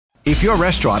If your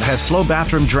restaurant has slow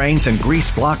bathroom drains and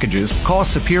grease blockages, call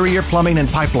Superior Plumbing and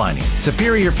Pipelining.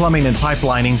 Superior Plumbing and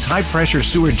Pipelining's high-pressure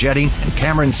sewer jetting and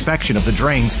camera inspection of the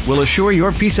drains will assure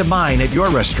your peace of mind at your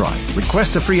restaurant.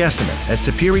 Request a free estimate at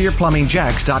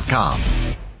SuperiorPlumbingJax.com.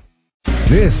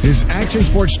 This is Action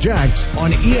Sports Jax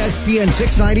on ESPN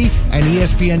 690 and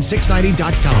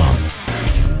ESPN690.com.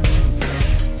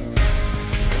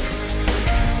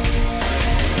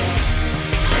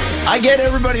 I get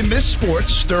everybody missed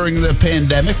sports during the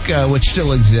pandemic, which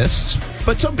still exists.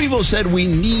 But some people said we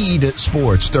need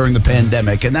sports during the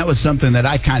pandemic, and that was something that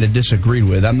I kind of disagreed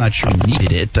with. I'm not sure we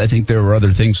needed it. I think there were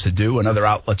other things to do and other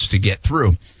outlets to get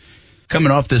through.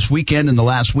 Coming off this weekend and the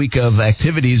last week of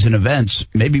activities and events,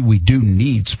 maybe we do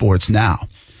need sports now.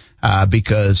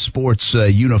 Because sports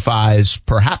unifies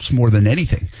perhaps more than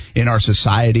anything in our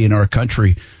society, in our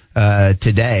country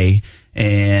today,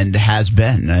 and has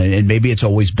been. And maybe it's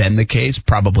always been the case.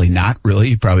 Probably not, really.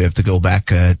 You probably have to go back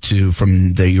to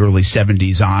from the early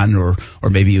 70s on, or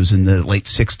maybe it was in the late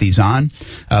 60s on.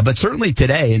 But certainly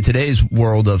today, in today's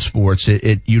world of sports,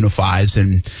 it unifies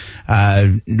and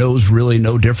knows really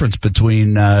no difference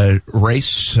between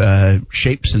race,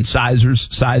 shapes and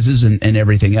sizes and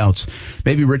everything else.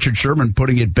 Maybe Richard Sherman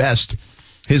putting it best.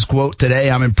 His quote today,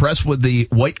 I'm impressed with the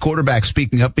white quarterback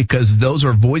speaking up because those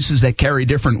are voices that carry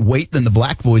different weight than the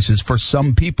black voices for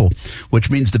some people,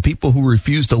 which means the people who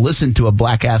refuse to listen to a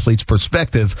black athlete's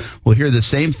perspective will hear the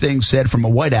same thing said from a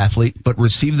white athlete, but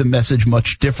receive the message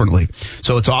much differently.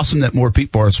 So it's awesome that more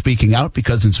people are speaking out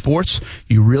because in sports,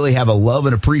 you really have a love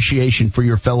and appreciation for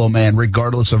your fellow man,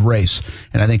 regardless of race.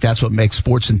 And I think that's what makes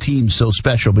sports and teams so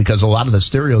special because a lot of the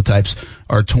stereotypes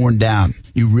are torn down.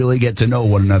 You really get to know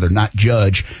one another, not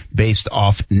judge based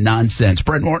off nonsense.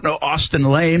 Brent Martineau, Austin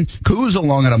Lane, Coos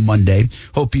along on a Monday.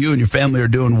 Hope you and your family are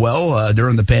doing well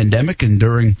during the pandemic and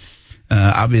during,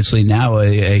 obviously now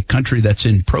a country that's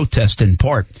in protest in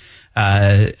part.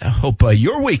 Hope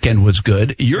your weekend was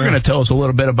good. You're going to tell us a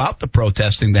little bit about the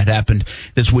protesting that happened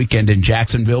this weekend in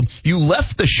Jacksonville. You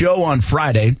left the show on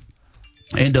Friday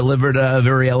and delivered a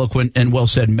very eloquent and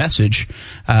well-said message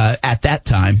at that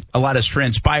time. A lot has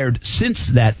transpired since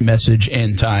that message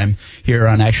and time here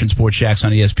on Action Sports Jax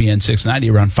on ESPN 690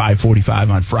 around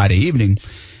 5:45 on Friday evening.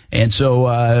 And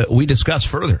so we discussed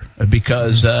further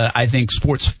because I think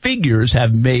sports figures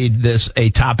have made this a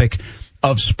topic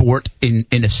of sport in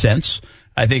a sense.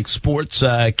 I think sports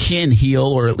can heal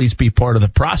or at least be part of the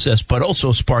process, but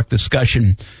also spark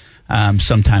discussion,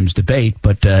 sometimes debate.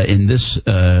 But in this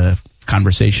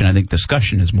conversation, I think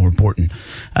discussion is more important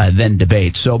than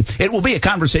debate. So it will be a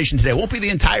conversation today. It won't be the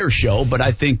entire show, but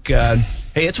I think, hey,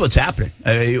 it's what's happening.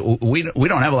 We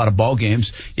don't have a lot of ball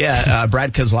games. Yeah,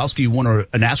 Brad Keselowski won a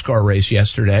NASCAR race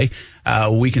yesterday.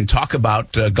 We can talk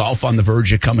about golf on the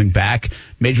verge of coming back.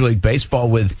 Major League Baseball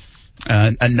with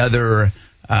another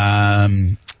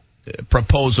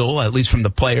proposal, at least from the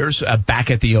players, back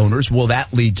at the owners. Will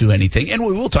that lead to anything? And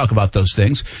we will talk about those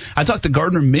things. I talked to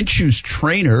Gardner Minshew's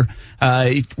trainer.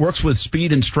 He works with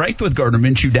speed and strength with Gardner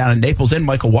Minshew down in Naples, and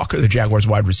Michael Walker, the Jaguars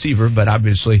wide receiver, but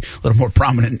obviously a little more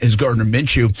prominent is Gardner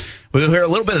Minshew. We'll hear a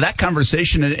little bit of that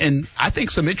conversation and I think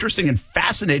some interesting and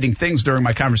fascinating things during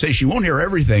my conversation. You won't hear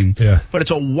everything, but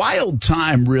it's a wild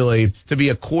time really to be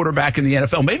a quarterback in the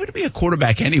NFL, maybe to be a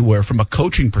quarterback anywhere from a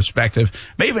coaching perspective.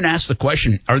 May even ask the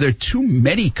question, are there too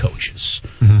many coaches,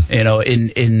 you know,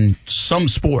 in some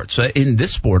sports, in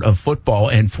this sport of football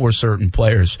and for certain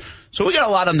players? So we got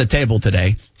a lot on the table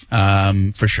today.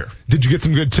 For sure. Did you get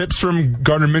some good tips from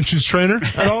Gardner Minshew's trainer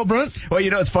at all, Brent? Well,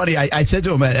 you know, it's funny. I said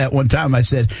to him at one time, I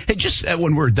said, hey, just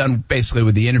when we're done basically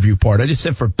with the interview part, I just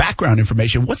said for background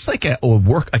information, what's like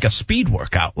a speed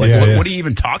workout? Like, what are you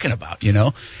even talking about, you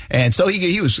know? And so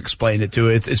he was explaining it to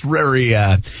it. It's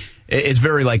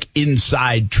very like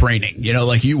inside training, you know,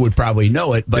 like you would probably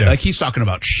know it, but like he's talking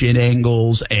about shin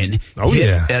angles and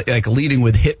like leading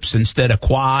with hips instead of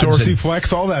quads.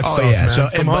 Dorsiflex, all that stuff. Oh, yeah. Man. So,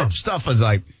 but stuff is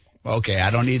like, okay, I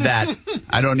don't need that.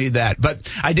 I don't need that. But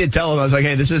I did tell him, I was like,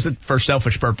 hey, this isn't for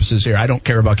selfish purposes here. I don't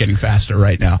care about getting faster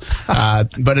right now.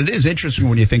 But it is interesting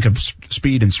when you think of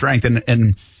speed and strength,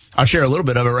 and I'll share a little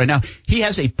bit of it right now. He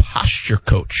has a posture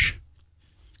coach.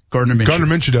 Gardner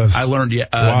Minshew does. I learned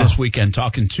this weekend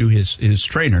talking to his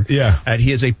trainer. Yeah.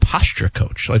 He is a posture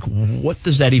coach. Like, what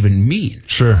does that even mean?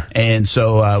 Sure. And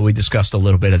so we discussed a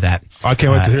little bit of that. I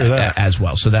can't wait to hear that as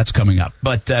well. So that's coming up.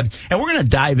 But and we're going to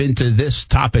dive into this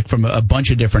topic from a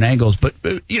bunch of different angles. But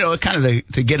you know, kind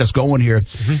of to get us going here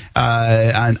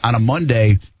on a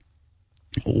Monday.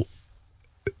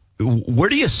 Where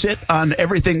do you sit on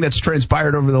everything that's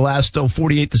transpired over the last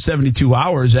 48 to 72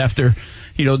 hours after,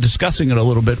 you know, discussing it a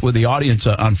little bit with the audience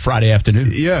on Friday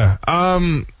afternoon? Yeah.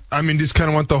 I mean, just kind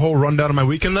of want the whole rundown of my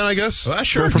weekend then, I guess. Well,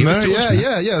 sure. Go from Give it there. to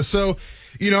us, Yeah. So,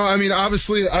 I mean,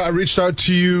 obviously, I reached out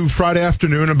to you Friday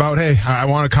afternoon about, hey, I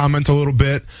want to comment a little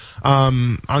bit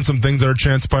on some things that are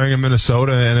transpiring in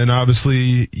Minnesota, and then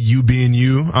obviously you being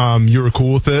you were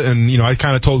cool with it, and I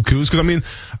kind of told Coos, because I mean,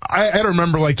 I don't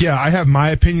remember, I have my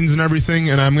opinions and everything,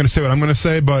 and I'm going to say what I'm going to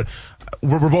say, but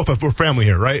we're family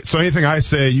here, right? So anything I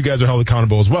say, you guys are held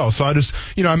accountable as well. So I just,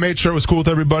 I made sure it was cool with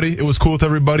everybody. It was cool with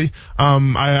everybody.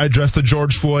 I addressed the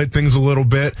George Floyd things a little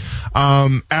bit.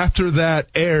 After that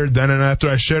aired then, and after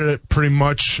I shared it pretty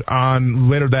much on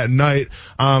later that night,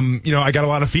 I got a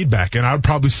lot of feedback, and I would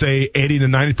probably say 80 to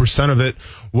 90% of it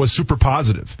was super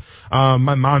positive.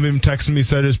 My mom even texted me,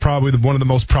 said it's probably one of the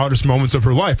most proudest moments of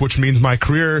her life, which means my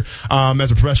career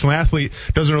as a professional athlete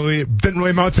didn't really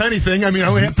amount to anything. I mean, I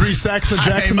only had 3 sacks in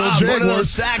Jacksonville Jaguars. One of those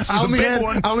sacks was a big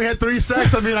one. I only had 3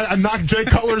 sacks. I mean, I knocked Jay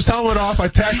Cutler's helmet off. I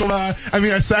tackled. I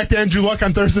sacked Andrew Luck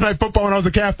on Thursday Night Football when I was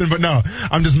a captain. But no,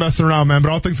 I'm just messing around, man.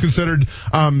 But all things considered,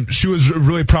 she was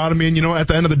really proud of me, and at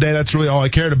the end of the day, that's really all I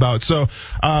cared about. So,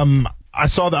 I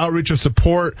saw the outreach of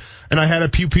support, and I had a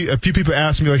few people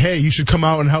ask me, like, hey, you should come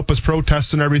out and help us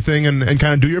protest and everything and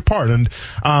kind of do your part. And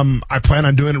I plan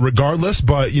on doing it regardless,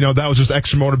 but, that was just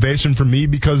extra motivation for me,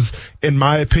 because in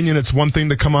my opinion, it's one thing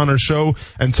to come on our show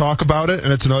and talk about it,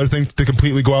 and it's another thing to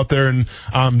completely go out there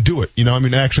and do it.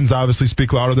 Actions obviously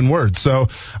speak louder than words. So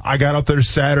I got out there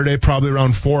Saturday, probably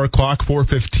around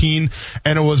 4:15,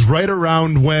 and it was right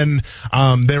around when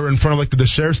they were in front of the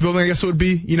sheriff's building, I guess it would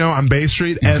be, on Bay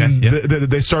Street, and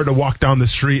they started to walk down the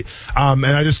street. And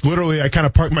I just I kind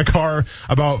of parked my car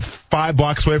about 5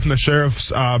 blocks away from the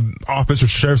sheriff's office or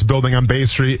sheriff's building on Bay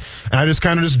Street, and I just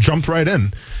kind of jumped right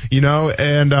in,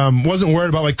 and wasn't worried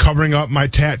about covering up my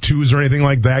tattoos or anything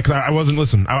like that, because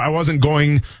I wasn't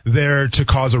going there to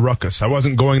cause a ruckus. I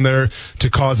wasn't going there to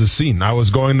cause a scene. I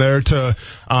was going there to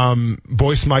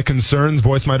voice my concerns,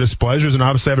 voice my displeasures, and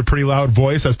obviously I have a pretty loud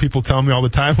voice, as people tell me all the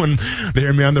time when they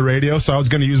hear me on the radio, so I was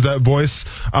going to use that voice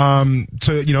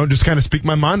to just kind of speak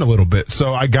my mind a little bit.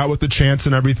 So I got with the chants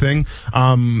and everything.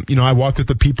 I walked with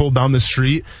the people down the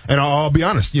street, and I'll be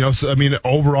honest,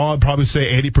 overall I'd probably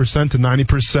say 80% to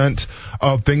 90%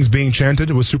 of things being chanted,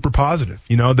 it was super positive.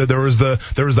 That there was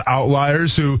the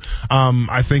outliers who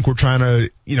I think were trying to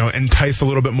entice a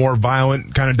little bit more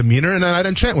violent kind of demeanor, and I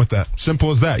didn't chant with that.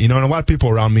 Simple as that. And a lot of people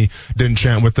around me didn't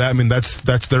chant with that. I mean,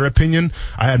 that's their opinion.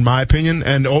 I had my opinion,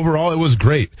 and overall it was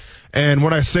great. And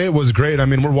when I say it was great, I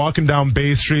mean, we're walking down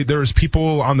Bay Street. There was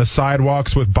people on the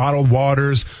sidewalks with bottled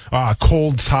waters,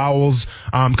 cold towels,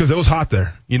 because it was hot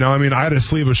there. I had a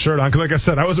sleeveless shirt on, because like I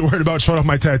said, I wasn't worried about showing off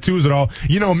my tattoos at all.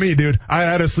 Me, dude. I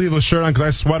had a sleeveless shirt on because I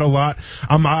sweat a lot.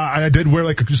 I did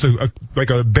wear just a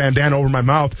bandana over my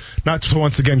mouth, not to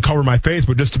once again cover my face,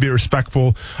 but just to be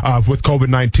respectful with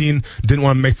COVID-19. Didn't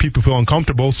want to make people feel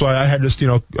uncomfortable, so I had just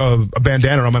a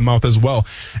bandana on my mouth as well.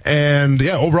 And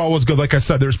yeah, overall it was good. Like I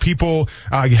said, there's people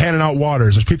handing out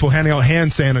waters, there's people handing out hand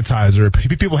sanitizer,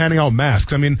 people handing out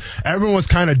masks. I mean, everyone was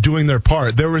kind of doing their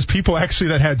part. There was people actually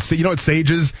that had, what sage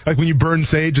is? Like when you burn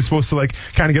sage, it's supposed to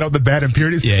kind of get out the bad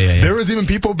impurities. Yeah. There was even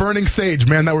people burning sage,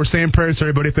 man, that were saying prayers to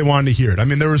everybody if they wanted to hear it. I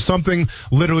mean, there was something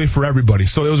literally for everybody.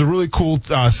 So it was a really cool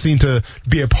scene to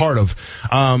be a part of.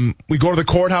 We go to the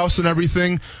courthouse and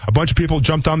everything. A bunch of people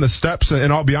jumped on the steps,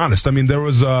 and I'll be honest, I mean, there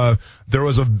was a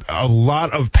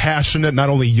lot of passionate, not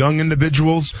only young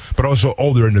individuals, but also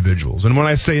older individuals. And when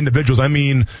I say individuals, I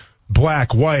mean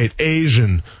black, white,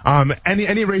 Asian,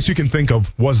 any race you can think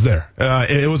of was there.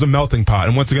 It was a melting pot,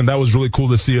 and once again, that was really cool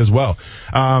to see as well.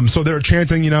 So they were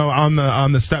chanting, on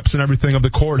the steps and everything of the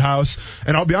courthouse.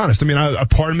 And I'll be honest, I mean, a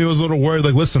part of me was a little worried.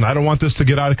 Like, listen, I don't want this to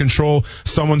get out of control.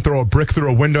 Someone throw a brick through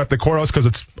a window at the courthouse, because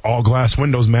it's all glass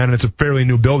windows, man, and it's a fairly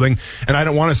new building, and I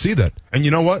don't want to see that. And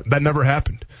you know what? That never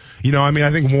happened. I mean,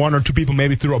 I think 1 or 2 people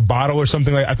maybe threw a bottle or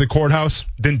something at the courthouse.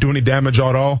 Didn't do any damage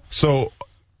at all. So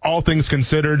all things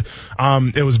considered,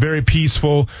 it was very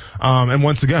peaceful. And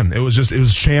once again, it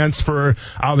was chance for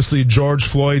obviously George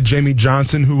Floyd, Jamie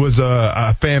Johnson, who was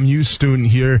a FAMU student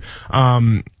here,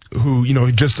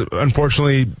 who, just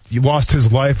unfortunately he lost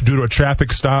his life due to a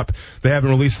traffic stop. They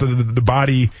haven't released the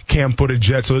body cam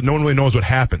footage yet, so no one really knows what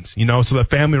happens, So the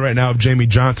family right now of Jamie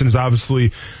Johnson is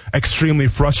obviously extremely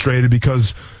frustrated,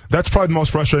 because that's probably the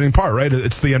most frustrating part, right?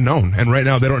 It's the unknown. And right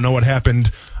now they don't know what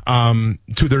happened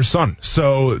to their son.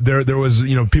 So there was,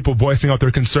 people voicing out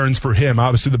their concerns for him,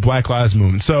 obviously the Black Lives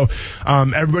Movement. So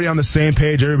everybody on the same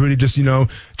page, everybody just,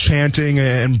 chanting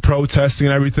and protesting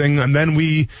and everything. And then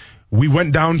we we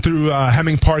went down through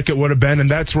Hemming Park, it would have been,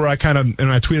 and that's where I and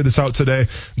I tweeted this out today,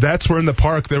 that's where in the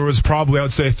park there was probably, I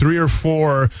would say, 3 or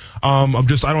 4 of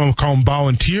just, I don't want to call them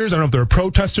volunteers, I don't know if they're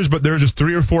protesters, but there were just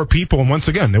 3 or 4 people, and once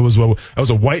again, it was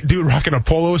a white dude rocking a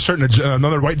polo shirt and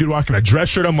another white dude rocking a dress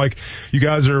shirt. I'm like, you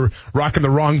guys are rocking the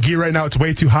wrong gear right now, it's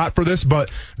way too hot for this,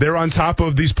 but they're on top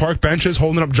of these park benches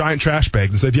holding up giant trash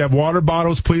bags and said, if you have water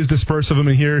bottles, please disperse of them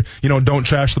in here, don't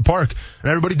trash the park, and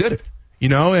everybody did it.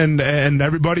 And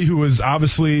everybody who was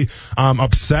obviously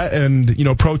upset and,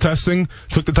 protesting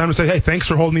took the time to say, hey, thanks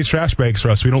for holding these trash bags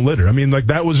for us. We don't litter. I mean, like,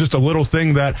 that was just a little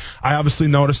thing that I obviously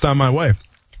noticed on my way.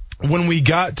 When we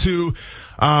got to,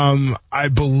 I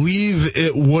believe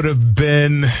it would have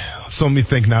been, so let me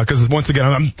think now, because once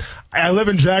again, I live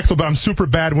in Jacksonville, but I'm super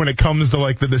bad when it comes to,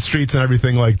 like, the streets and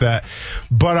everything like that.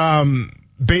 But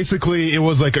basically, it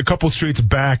was, like, a couple streets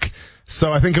back,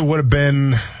 so I think it would have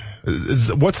been...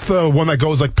 what's the one that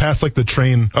goes like past like the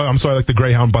train? Oh, I'm sorry, like the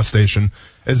Greyhound bus station.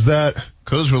 Is that?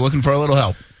 Coos, we're looking for a little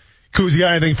help. Coos, you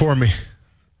got anything for me?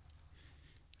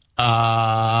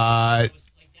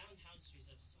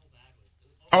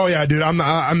 Oh yeah, dude, I'm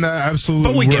the absolute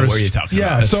But we worst. get where you're talking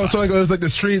about. Yeah, so like it was like the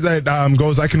street that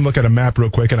goes. I can look at a map real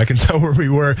quick and I can tell where we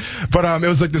were. But it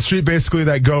was like the street basically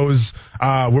that goes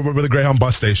where the Greyhound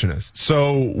bus station is.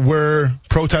 So we're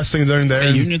protesting during there.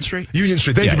 Union Street. Union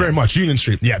Street. Thank you very much. Union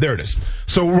Street. Yeah, there it is.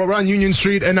 So we're on Union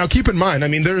Street, and now keep in mind, I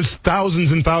mean, there's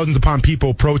thousands and thousands upon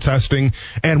people protesting,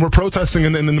 and we're protesting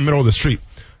in the middle of the street.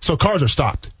 So cars are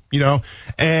stopped,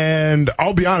 And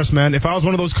I'll be honest, man, if I was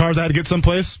one of those cars I had to get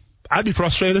someplace, I'd be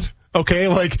frustrated. Okay,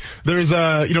 like there's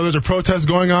a protest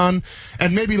going on,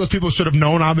 and maybe those people should have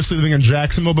known, obviously living in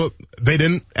Jacksonville, but they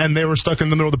didn't, and they were stuck in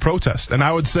the middle of the protest. And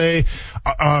I would say,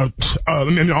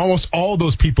 almost all of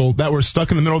those people that were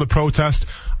stuck in the middle of the protest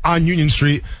on Union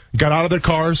Street got out of their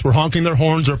cars, were honking their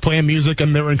horns or playing music,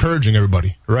 and they were encouraging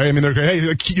everybody, right? I mean, they're hey,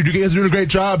 you guys are doing a great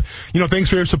job, thanks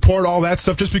for your support, all that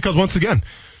stuff, just because once again,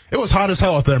 it was hot as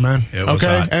hell out there, man. It was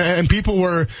hot. And people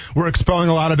were expelling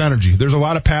a lot of energy. There's a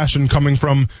lot of passion coming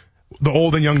from the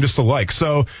old and young just alike.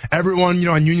 So everyone,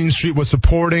 on Union Street was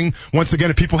supporting. Once again,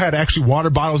 if people had actually water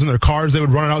bottles in their cars, they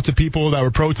would run it out to people that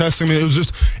were protesting. I mean,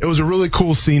 it was a really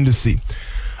cool scene to see.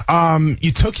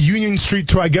 You took Union Street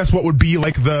to, I guess, what would be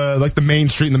like the main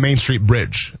street and the Main Street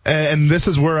Bridge. And this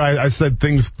is where I said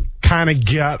things kind of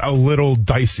got a little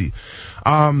dicey.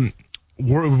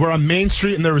 We're on Main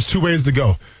Street, and there was 2 ways to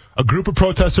go. A group of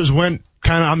protesters went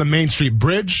kind of on the Main Street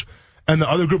Bridge, and the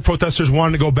other group of protesters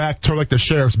wanted to go back to like the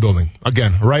sheriff's building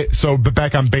again, right? So, but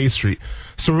back on Bay Street.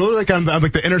 So really like on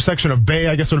like the intersection of Bay,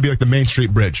 I guess it would be like the Main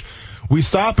Street Bridge. We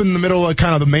stop in the middle of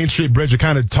kind of the Main Street Bridge to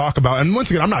kind of talk about, and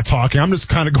once again, I'm not talking, I'm just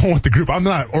kind of going with the group. I'm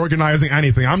not organizing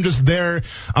anything. I'm just there,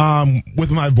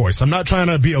 with my voice. I'm not trying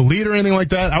to be a leader or anything like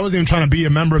that. I wasn't even trying to be a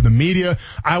member of the media.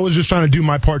 I was just trying to do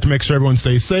my part to make sure everyone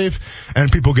stays safe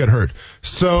and people get hurt.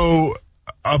 So,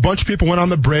 a bunch of people went on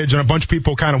the bridge, and a bunch of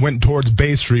people kind of went towards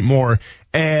Bay Street more.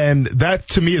 And that,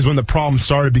 to me, is when the problem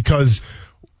started, because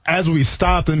as we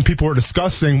stopped and people were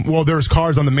discussing, well, there's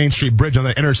cars on the Main Street Bridge on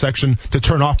that intersection to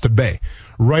turn off to Bay,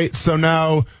 right? So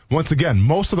now, once again,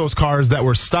 most of those cars that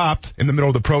were stopped in the middle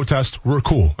of the protest were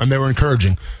cool, and they were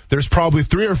encouraging. There's probably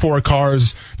 3 or 4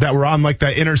 cars that were on like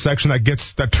that intersection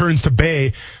that turns to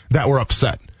Bay that were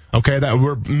upset. Okay, that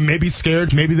were maybe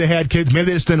scared, maybe they had kids, maybe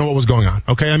they just didn't know what was going on.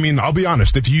 Okay, I mean, I'll be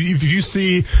honest. If you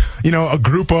see, a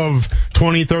group of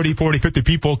 20, 30, 40, 50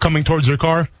 people coming towards your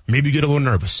car, maybe you get a little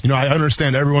nervous. I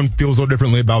understand everyone feels a little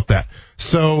differently about that.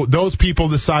 So those people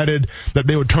decided that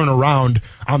they would turn around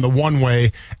on the one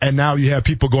way, and now you have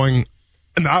people going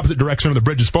in the opposite direction of the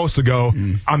bridge is supposed to go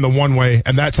on the one way,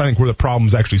 and that's, I think, where the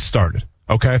problems actually started.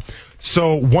 Okay,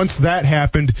 so once that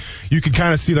happened, you could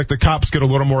kind of see like the cops get a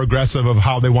little more aggressive of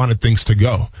how they wanted things to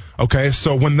go. Okay,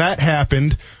 so when that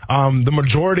happened, the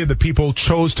majority of the people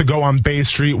chose to go on Bay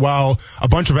Street, while a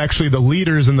bunch of actually the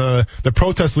leaders and the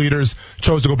protest leaders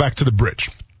chose to go back to the bridge.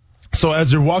 So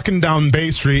as you're walking down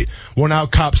Bay Street, well, now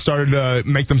cops started to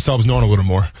make themselves known a little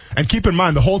more. And keep in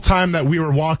mind, the whole time that we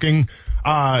were walking,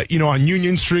 on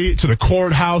Union Street to the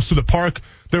courthouse to the park,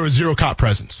 there was 0 cop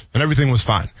presence, and everything was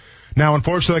fine. Now,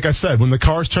 unfortunately, like I said, when the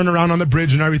cars turned around on the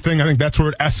bridge and everything, I think that's where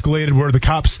it escalated, where the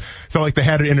cops felt like they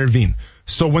had to intervene.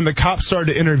 So when the cops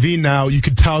started to intervene now, you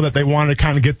could tell that they wanted to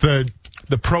kind of get the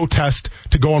protest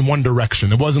to go in one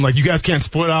direction. It wasn't like, you guys can't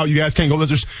split out, you guys can't go,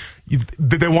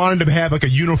 they wanted to have like a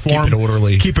uniform.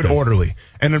 Keep it orderly.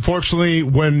 And unfortunately,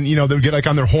 when, they would get like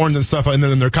on their horns and stuff, and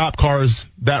then in their cop cars,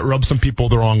 that rubbed some people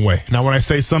the wrong way. Now, when I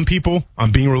say some people,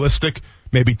 I'm being realistic,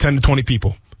 maybe 10 to 20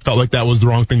 people felt like that was the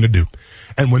wrong thing to do.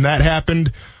 And when that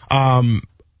happened,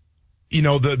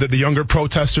 the younger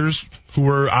protesters who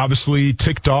were obviously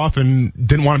ticked off and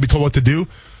didn't want to be told what to do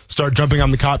start jumping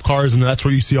on the cop cars, and that's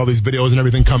where you see all these videos and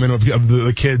everything come in of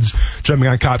the kids jumping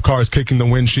on cop cars, kicking the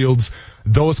windshields.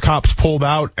 Those cops pulled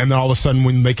out, and then all of a sudden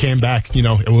when they came back,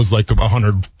 it was like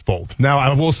 100-fold. Now,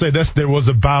 I will say this, there was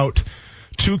about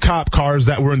 2 cop cars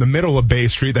that were in the middle of Bay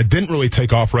Street that didn't really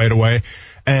take off right away,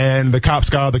 and the cops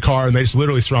got out of the car, and they just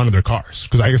literally surrounded their cars,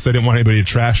 because I guess they didn't want anybody to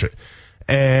trash it.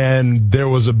 And there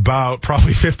was about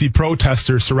probably 50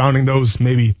 protesters surrounding those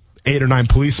maybe 8 or 9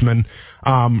 policemen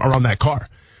around that car.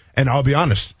 And I'll be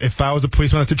honest, if I was a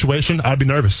policeman in that situation, I'd be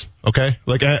nervous, okay?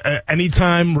 Like,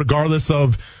 anytime, regardless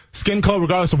of skin color,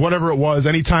 regardless of whatever it was,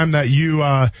 anytime that you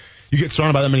get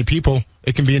surrounded by that many people,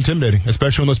 it can be intimidating,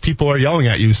 especially when those people are yelling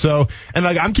at you. So, and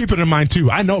like, I'm keeping in mind, too,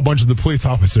 I know a bunch of the police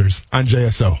officers on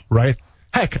JSO, right?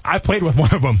 Heck, I played with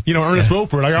one of them, Ernest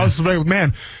Wilford. Like, I was like,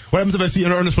 man, what happens if I see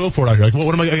Ernest Wilford out here? Like,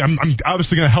 what am I'm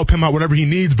obviously going to help him out, whatever he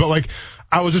needs, but like,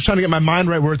 I was just trying to get my mind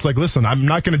right where it's like, listen, I'm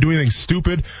not going to do anything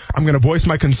stupid. I'm going to voice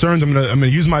my concerns. I'm going to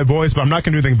use my voice, but I'm not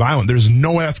going to do anything violent. There's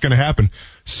no way that's going to happen.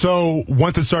 So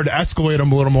once it started to escalate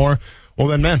them a little more, well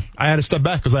then, man, I had to step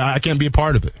back because I can't be a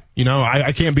part of it.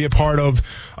 I can't be a part of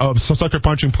sucker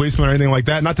punching policemen or anything like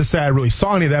that. Not to say I really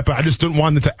saw any of that, but I just didn't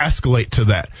want it to escalate to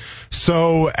that.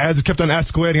 So as it kept on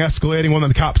escalating, when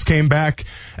the cops came back,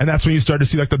 and that's when you started to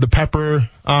see like the pepper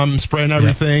spray and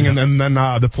everything, and then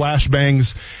the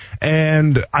flashbangs.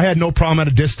 And I had no problem at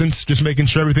a distance, just making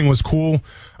sure everything was cool.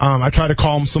 I tried to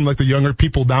calm some like the younger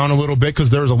people down a little bit because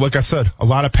there was, like I said, a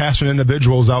lot of passionate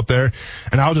individuals out there.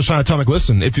 And I was just trying to tell them, like,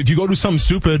 listen, if you go do something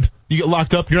stupid, you get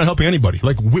locked up, you're not helping anybody.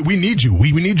 Like, we need you.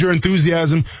 We need your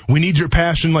enthusiasm. We need your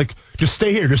passion. Like, just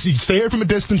stay here. Just stay here from a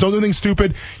distance. Don't do anything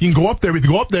stupid. You can go up there. If you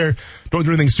go up there, don't do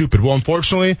anything stupid. Well,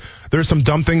 unfortunately, there's some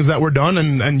dumb things that were done,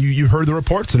 and you heard the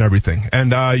reports and everything,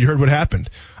 and you heard what happened.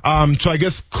 So I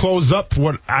guess close up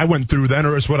what I went through then,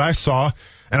 or is what I saw.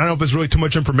 And I don't know if it's really too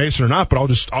much information or not, but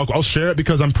I'll share it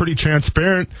because I'm pretty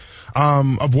transparent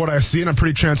of what I see, and I'm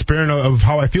pretty transparent of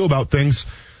how I feel about things.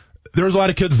 There was a lot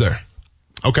of kids there.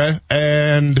 Okay,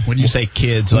 and when you say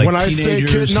kids, like when I teenagers,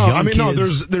 say kids,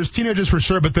 kids? there's teenagers for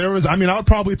sure, but there was, I would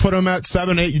probably put them at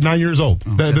 7, 8, 9 years old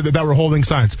that were holding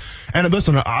signs. And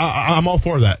listen, I'm all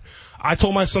for that. I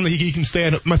told my son that he can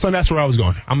stay my son asked where I was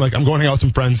going. I'm like, I'm going to hang out with some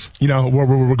friends,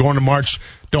 we're going to March.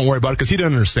 Don't worry about it, because he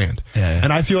didn't understand. Yeah.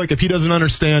 And I feel like if he doesn't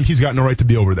understand, he's got no right to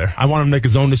be over there. I want him to make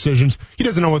his own decisions. He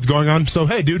doesn't know what's going on. So,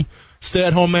 hey, dude, stay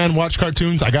at home, man, watch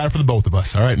cartoons. I got it for the both of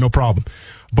us. All right, no problem.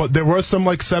 But there were some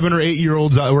like 7 or 8 year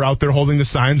olds that were out there holding the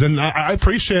signs, and I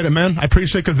appreciate it, man. I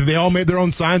appreciate it because they all made their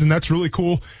own signs, and that's really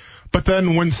cool. But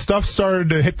then when stuff started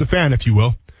to hit the fan, if you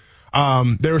will,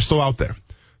 they were still out there.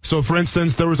 So, for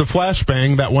instance, there was a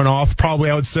flashbang that went off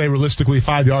probably, I would say, realistically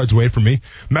 5 yards away from me.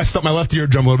 Messed up my left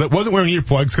eardrum a little bit. Wasn't wearing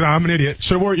earplugs because I'm an idiot.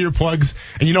 Should have wore earplugs,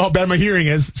 and you know how bad my hearing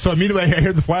is. So immediately I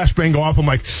hear the flashbang go off. I'm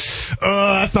like,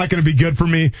 that's not going to be good for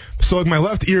me. So like my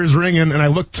left ear is ringing, and I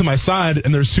look to my side,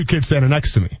 and there's 2 kids standing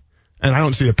next to me. And I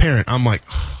don't see a parent. I'm like,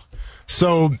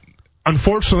 so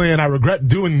unfortunately, and I regret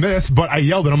doing this, but I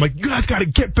yelled at them, like, you guys got to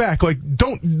get back. Like,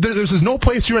 there's no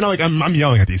place here. And I'm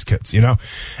yelling at these kids,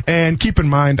 And keep in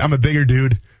mind, I'm a bigger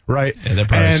dude, right? Yeah, they're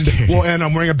probably scary. And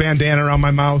I'm wearing a bandana around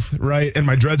my mouth, right? And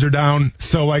my dreads are down.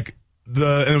 So like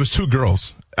and it was 2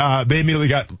 girls. They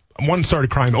immediately one started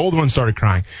crying. The older one started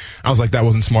crying. I was like, that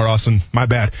wasn't smart, Austin. My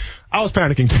bad. I was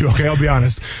panicking too, okay? I'll be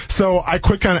honest. So I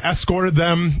quick kind of escorted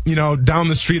them, down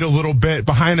the street a little bit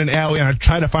behind an alley, and I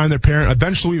tried to find their parent.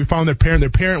 Eventually we found their parent. Their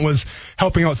parent was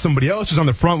helping out somebody else who's on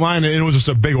the front line, and it was just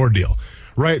a big ordeal,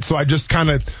 right? So I just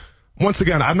kind of, once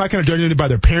again, I'm not going to judge anybody by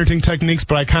their parenting techniques,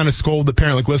 but I kind of scolded the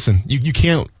parent, like, listen, you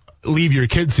can't leave your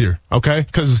kids here, okay?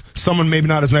 Because someone maybe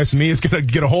not as nice as me is going to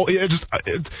get a hold.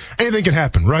 Anything can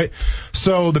happen, right?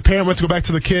 So the parent went to go back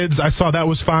to the kids. I saw that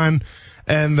was fine.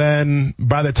 And then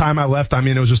by the time I left,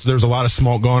 it was just, there was a lot of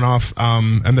smoke going off.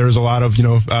 And there was a lot of,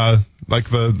 like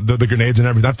the grenades and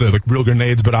everything, not the like real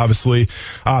grenades, but obviously,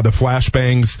 the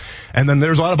flashbangs. And then there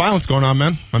was a lot of violence going on,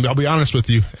 man. I'll be honest with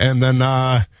you. And then,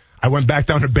 I went back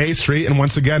down to Bay Street, and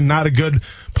once again, not a good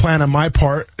plan on my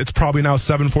part. It's probably now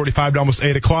 7:45 to almost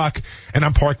 8 o'clock, and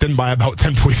I'm parked in by about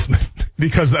 10 policemen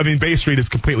because, Bay Street is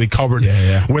completely covered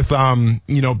with,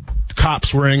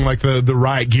 cops wearing like the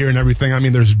riot gear and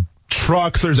everything. There's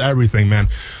trucks, there's everything, man.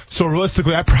 So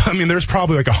realistically, there's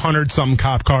probably like 100-something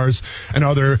cop cars and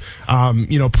other,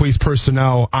 police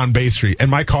personnel on Bay Street.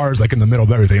 And my car is like in the middle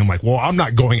of everything. I'm like, well, I'm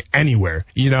not going anywhere,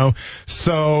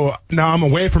 So now I'm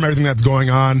away from everything that's going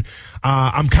on.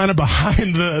 I'm kind of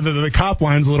behind the cop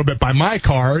lines a little bit by my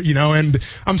car, and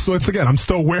I'm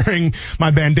still wearing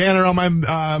my bandana on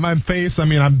my face. I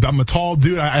mean, I'm a tall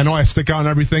dude. I know I stick out and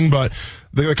everything, but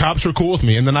the cops were cool with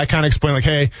me. And then I kind of explained like,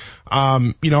 hey,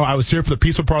 I was here for the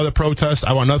peaceful part of the protest.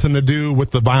 I want nothing to do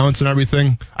with the violence and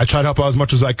everything. I tried to help out as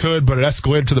much as I could, but it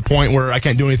escalated to the point where I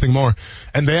can't do anything more.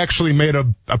 And they actually made a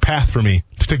path for me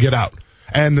to get out.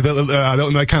 And they'll kind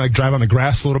of like drive on the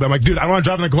grass a little bit. I'm like, dude, I don't want to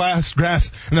drive on the grass.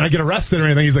 And then I get arrested or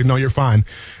anything. He's like, no, you're fine.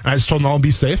 And I just told him I'll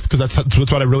be safe because that's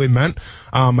what I really meant.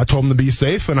 I told him to be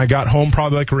safe, and I got home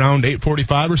probably like around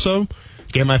 8:45 or so.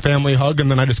 Gave my family a hug, and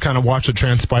then I just kind of watched it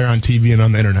transpire on TV and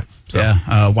on the internet. So.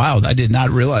 Yeah, wow. I did not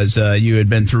realize you had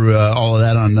been through all of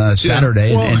that on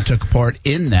Saturday and took part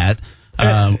in that.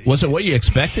 Was it what you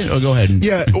expected? Oh, go ahead.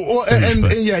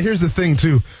 Here's the thing,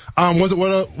 too. Was it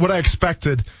what I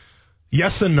expected?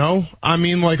 Yes and no. I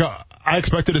mean, like, I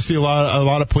expected to see a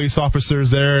lot of police officers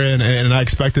there, and I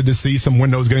expected to see some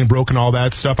windows getting broken, all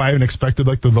that stuff. I even expected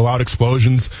like the loud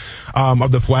explosions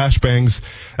of the flashbangs.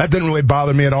 That didn't really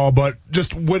bother me at all. But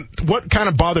just what kind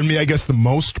of bothered me, I guess, the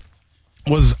most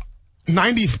was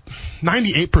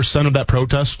 98% of that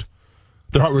protest.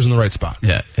 Their heart was in the right spot.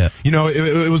 Yeah.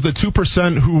 It was the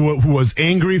 2% who was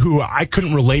angry, who I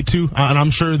couldn't relate to, and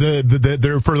I'm sure that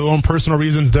they're for their own personal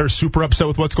reasons. They're super upset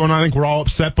with what's going on. I think we're all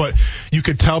upset, but you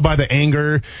could tell by the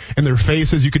anger in their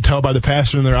faces, you could tell by the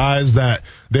passion in their eyes that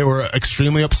they were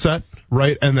extremely upset,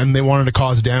 right? And then they wanted to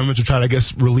cause damage to try to, I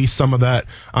guess, release some of that,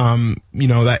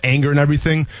 that anger and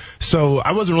everything. So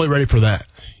I wasn't really ready for that,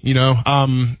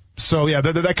 So yeah,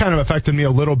 that kind of affected me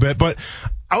a little bit, but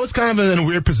I was kind of in a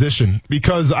weird position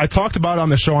because I talked about it on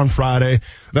the show on Friday.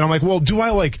 Then I'm like, well, do I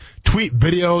like tweet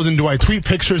videos and do I tweet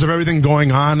pictures of everything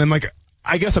going on? And like,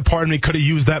 I guess a part of me could have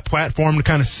used that platform to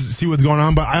kind of see what's going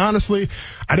on. But I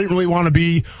didn't really want to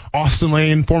be Austin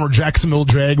Lane, former Jacksonville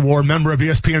Jaguar, member of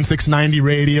ESPN 690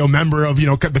 Radio, member of,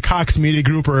 the Cox Media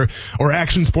Group or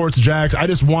Action Sports Jax. I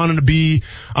just wanted to be,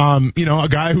 a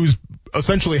guy who's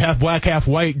essentially half black, half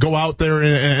white, go out there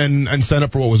and stand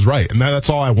up for what was right. And that's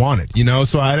all I wanted,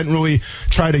 So I didn't really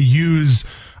try to use,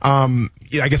 I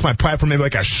guess my platform maybe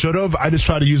like I should have. I just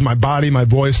tried to use my body, my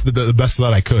voice, the best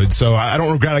that I could. So I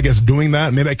don't regret, I guess, doing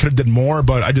that. Maybe I could have did more,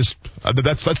 but that's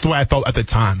the way I felt at the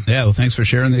time. Yeah, well, thanks for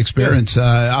sharing the experience. Yeah.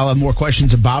 I'll have more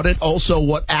questions about it. Also,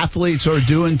 what athletes are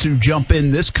doing to jump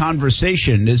in this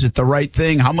conversation. Is it the right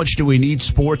thing? How much do we need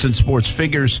sports and sports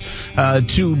figures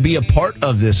to be a part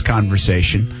of this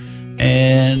conversation?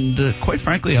 And quite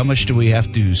frankly, how much do we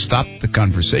have to stop the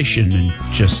conversation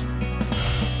and just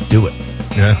do it?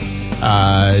 Yeah.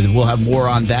 We'll have more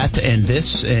on that and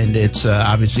this, and it's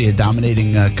obviously a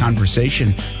dominating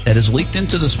conversation that has leaked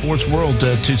into the sports world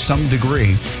to some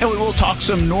degree. And we will talk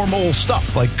some normal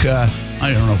stuff, like,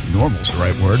 I don't know if normal is the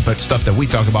right word, but stuff that we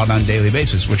talk about on a daily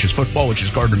basis, which is football, which is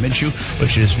Gardner Minshew,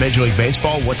 which is Major League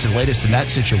Baseball. What's the latest in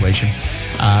that situation?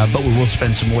 But we will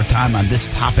spend some more time on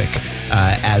this topic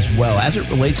as well, as it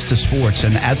relates to sports.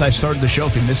 And as I started the show,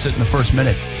 if you missed it in the first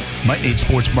minute, might need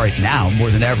sports right now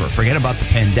more than ever. Forget about the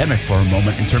pandemic for a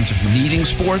moment in terms of needing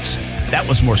sports. That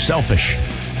was more selfish.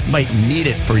 Might need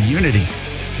it for unity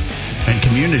and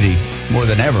community more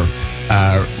than ever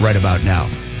right about now.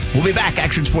 We'll be back.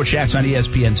 Action Sports Jax on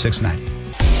ESPN 690.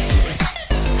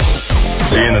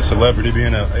 Being a celebrity,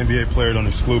 being an NBA player don't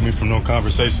exclude me from no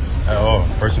conversation at all.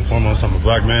 First and foremost, I'm a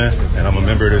black man, and I'm a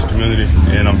member of this community,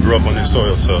 and I grew up on this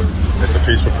soil. So it's a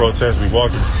peaceful protest. We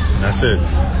walking, and that's it.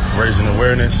 Raising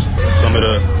awareness. Some of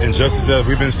the injustice that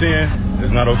we've been seeing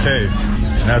is not okay.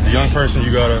 And as a young person,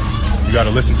 you gotta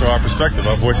listen to our perspective.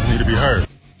 Our voices need to be heard.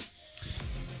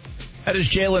 That is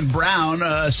Jaylen Brown,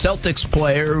 a Celtics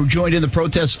player who joined in the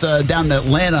protest down in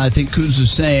Atlanta, I think Kuz is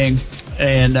saying.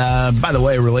 And, by the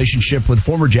way, a relationship with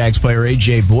former Jags player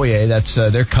A.J. Boye. That's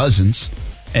their cousins.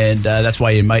 And that's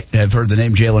why you might have heard the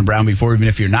name Jaylen Brown before, even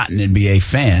if you're not an NBA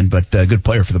fan. But a good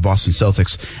player for the Boston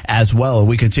Celtics as well.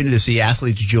 We continue to see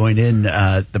athletes join in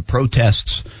the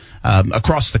protests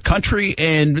across the country,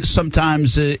 and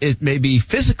sometimes it may be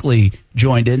physically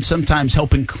joined in, sometimes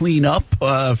helping clean up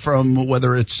from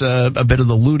whether it's a bit of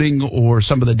the looting or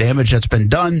some of the damage that's been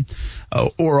done,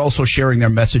 or also sharing their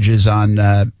messages on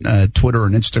Twitter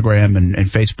and Instagram and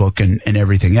Facebook and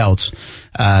everything else.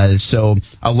 So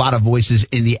a lot of voices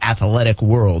in the athletic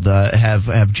world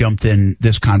have jumped in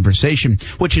this conversation,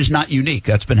 which is not unique.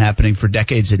 That's been happening for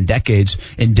decades and decades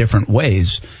in different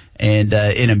ways. And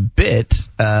in a bit,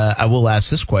 I will ask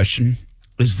this question.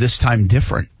 Is this time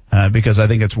different? Because I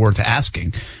think it's worth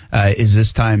asking. Is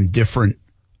this time different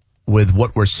with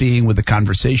what we're seeing with the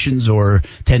conversations, or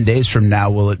 10 days from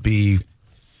now, will it be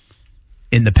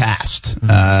in the past?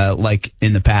 Like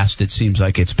in the past, it seems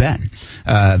like it's been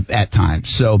at times.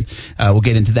 So we'll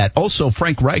get into that. Also,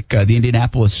 Frank Reich, the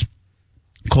Indianapolis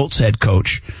Colts head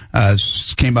coach,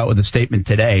 came out with a statement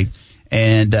today,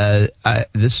 and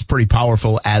this is pretty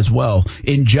powerful as well.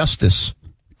 Injustice,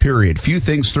 period. Few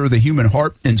things through the human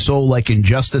heart and soul like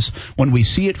injustice. When we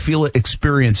see it, feel it,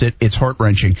 experience it, it's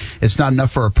heart-wrenching. It's not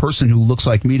enough for a person who looks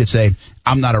like me to say,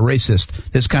 I'm not a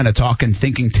racist. This kind of talk and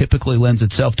thinking typically lends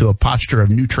itself to a posture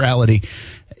of neutrality,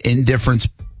 indifference,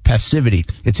 passivity.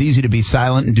 It's easy to be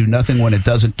silent and do nothing when it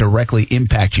doesn't directly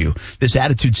impact you. This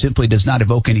attitude simply does not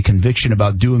evoke any conviction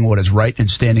about doing what is right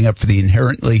and standing up for the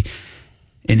inherent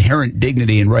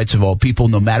dignity and rights of all people,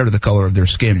 no matter the color of their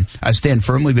skin. I stand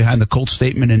firmly behind the Colts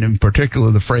statement, and in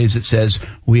particular the phrase that says,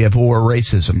 we abhor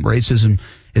racism. Racism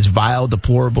is vile,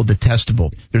 deplorable,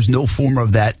 detestable. There's no form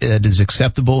of that is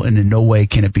acceptable, and in no way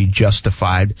can it be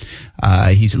justified.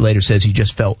 He later says he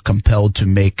just felt compelled to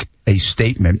make a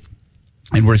statement.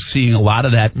 And we're seeing a lot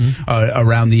of that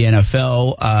around the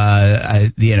NFL.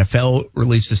 The NFL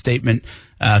released a statement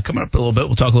coming up a little bit.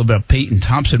 We'll talk a little bit about Peyton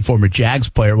Thompson, former Jags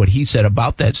player, what he said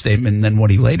about that statement, and then what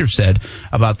he later said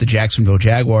about the Jacksonville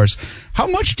Jaguars. How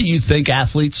much do you think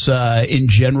athletes in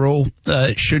general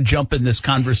should jump in this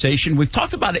conversation? We've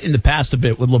talked about it in the past a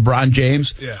bit with LeBron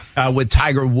James, with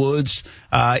Tiger Woods,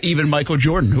 even Michael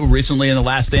Jordan, who recently in The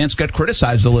Last Dance got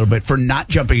criticized a little bit for not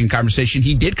jumping in conversation.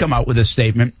 He did come out with a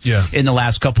statement in the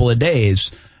last couple of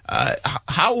days.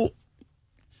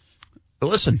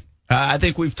 Listen, I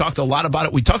think we've talked a lot about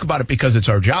it. We talk about it because it's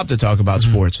our job to talk about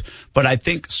sports. But I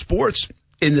think sports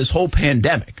in this whole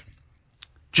pandemic,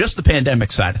 just the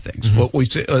pandemic side of things, what we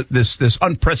say, this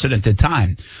unprecedented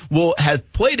time, will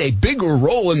have played a bigger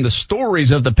role in the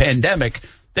stories of the pandemic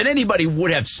than anybody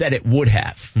would have said it would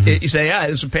have. You say,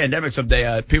 there's a pandemic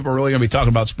someday. People are really going to be talking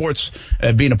about sports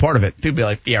being a part of it. People be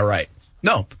like, yeah, right.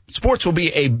 No, sports will be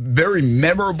a very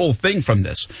memorable thing from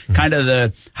this. Kind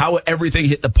of how everything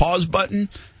hit the pause button,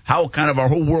 how kind of our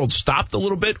whole world stopped a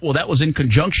little bit. Well, that was in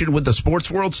conjunction with the sports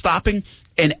world stopping.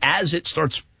 And as it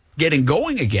starts getting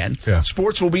going again,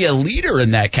 sports will be a leader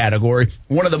in that category.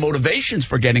 One of the motivations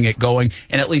for getting it going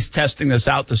and at least testing this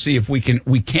out to see if we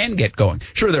can get going.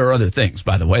 Sure, there are other things,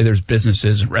 by the way. There's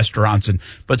businesses and restaurants,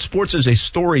 but sports is a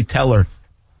storyteller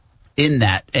in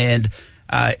that. And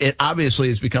it obviously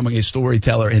is becoming a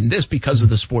storyteller in this because of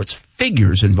the sports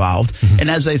figures involved. And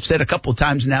as I've said a couple of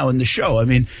times now in the show, I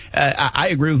mean, I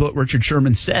agree with what Richard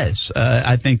Sherman says.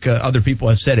 I think other people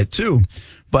have said it too.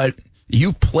 But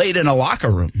you played in a locker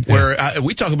room where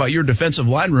we talk about your defensive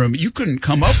line room. You couldn't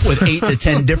come up with 8 to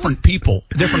 10 different people,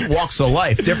 different walks of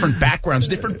life, different backgrounds,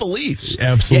 different beliefs.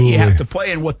 Absolutely. Yet you have to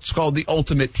play in what's called the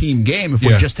ultimate team game if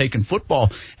we're just taking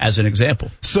football as an example.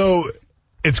 So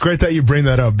it's great that you bring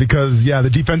that up because, the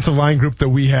defensive line group that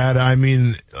we had, I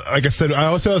mean, like I said, I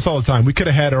always say this all the time. We could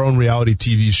have had our own reality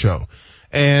TV show.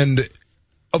 And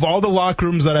of all the locker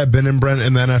rooms that I've been in, Brent,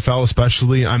 in the NFL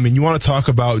especially, I mean, you want to talk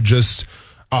about just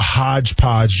a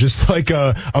hodgepodge, just like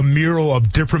a mural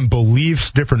of different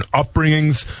beliefs, different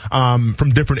upbringings from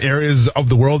different areas of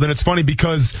the world. And it's funny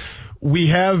because we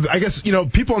have, I guess,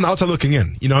 people on the outside looking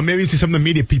in, maybe you see some of the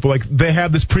media people, like they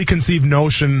have this preconceived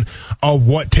notion of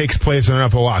what takes place in an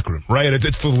NFL locker room, right?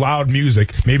 It's the loud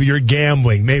music. Maybe you're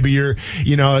gambling. Maybe you're,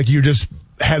 like you're just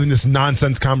having this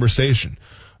nonsense conversation.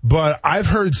 But I've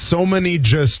heard so many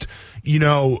just,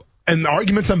 and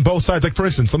arguments on both sides. Like, for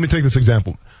instance, let me take this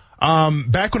example.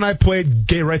 Back when I played,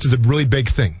 gay rights was a really big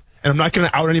thing. And I'm not going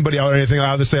to out anybody out or anything.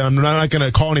 Obviously, I'm not going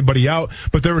to call anybody out.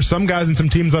 But there were some guys and some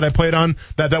teams that I played on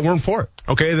that weren't for it.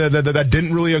 Okay, that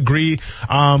didn't really agree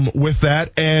with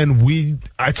that. And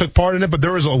I took part in it. But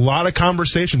there was a lot of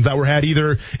conversations that were had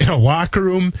either in a locker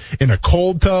room, in a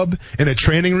cold tub, in a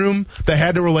training room that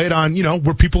had to relate on,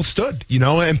 where people stood,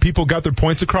 and people got their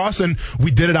points across. And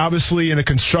we did it obviously in a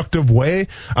constructive way.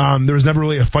 There was never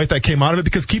really a fight that came out of it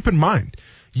because keep in mind,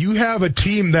 you have a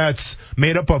team that's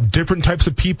made up of different types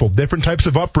of people, different types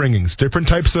of upbringings, different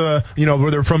types of, where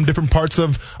they're from different parts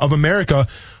of America.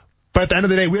 But at the end of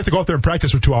the day, we have to go out there and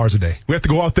practice for 2 hours a day. We have to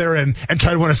go out there and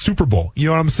try to win a Super Bowl. You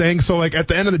know what I'm saying? So, like, at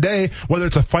the end of the day, whether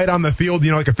it's a fight on the field,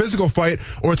 like a physical fight,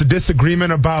 or it's a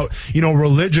disagreement about,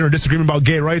 religion or disagreement about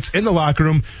gay rights in the locker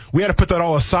room, we had to put that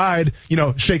all aside,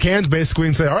 shake hands basically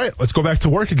and say, all right, let's go back to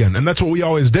work again. And that's what we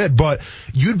always did. But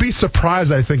you'd be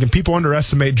surprised, I think, and people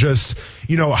underestimate just,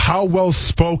 how well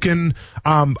spoken,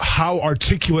 how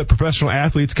articulate professional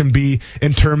athletes can be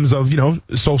in terms of,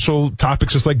 social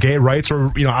topics just like gay rights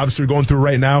or, obviously we're going through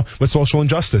right now with social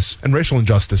injustice and racial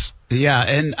injustice. Yeah,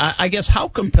 and I guess how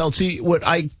compelled,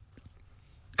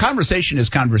 conversation is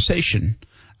conversation.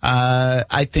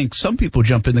 I think some people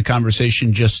jump in the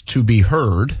conversation just to be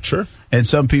heard. Sure. And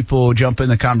some people jump in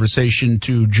the conversation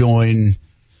to join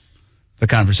the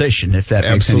conversation, if that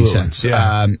makes any sense.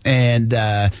 Yeah.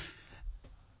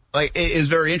 It is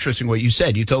very interesting what you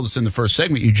said. You told us in the first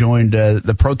segment you joined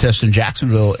the protest in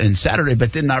Jacksonville on Saturday,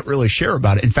 but did not really share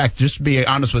about it. In fact, just to be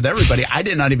honest with everybody, I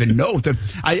did not even know.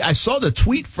 I saw the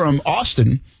tweet from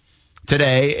Austin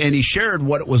today, and he shared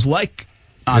what it was like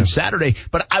on Saturday,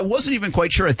 but I wasn't even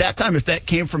quite sure at that time if that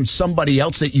came from somebody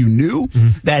else that you knew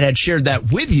that had shared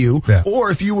that with you, or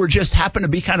if you were just happened to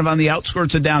be kind of on the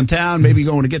outskirts of downtown, maybe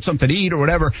going to get something to eat or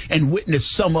whatever, and witness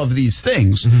some of these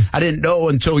things. I didn't know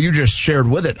until you just shared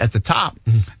with it at the top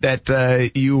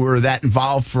that you were that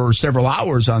involved for several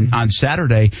hours on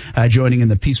Saturday, joining in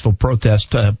the peaceful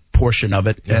protest portion of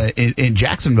it in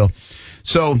Jacksonville.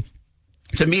 So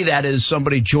to me, that is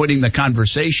somebody joining the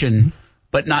conversation,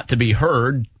 but not to be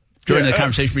heard during the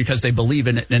conversation because they believe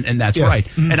in it, and that's right.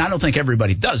 And I don't think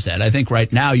everybody does that. I think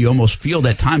right now you almost feel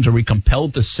at times are we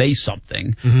compelled to say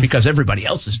something because everybody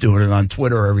else is doing it on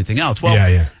Twitter or everything else.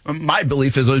 Well, my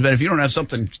belief has always been if you don't have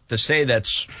something to say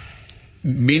that's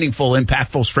meaningful,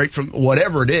 impactful, straight from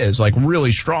whatever it is, like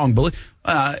really strong belief,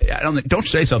 don't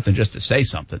say something just to say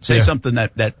something. Say something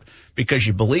that because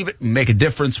you believe it, make a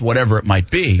difference, whatever it might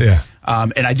be.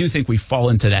 And I do think we fall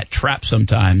into that trap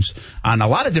sometimes on a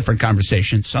lot of different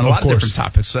conversations, on a lot of different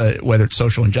topics, whether it's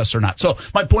social injustice or not. So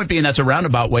my point being that's a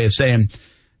roundabout way of saying,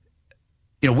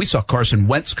 we saw Carson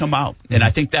Wentz come out, and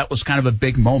I think that was kind of a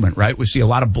big moment, right? We see a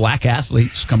lot of black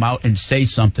athletes come out and say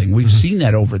something. We've seen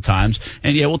that over times.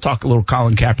 And, we'll talk a little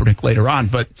Colin Kaepernick later on.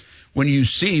 But when you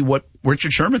see what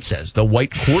Richard Sherman says, the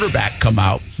white quarterback come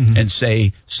out and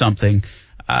say something,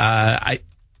 I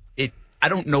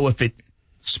don't know if it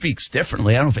speaks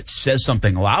differently. I don't know if it says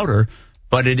something louder,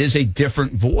 but it is a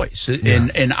different voice.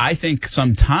 And I think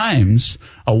sometimes,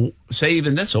 say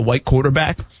even this, a white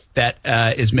quarterback that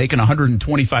is making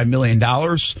 $125 million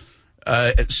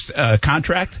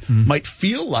contract might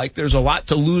feel like there's a lot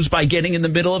to lose by getting in the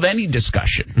middle of any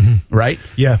discussion, right?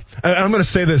 Yeah. I'm going to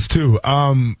say this, too.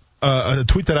 A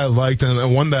tweet that I liked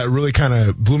and one that really kind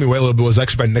of blew me away a little bit was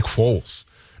actually by Nick Foles.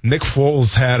 Nick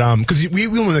Foles had, cause we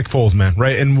know Nick Foles, man,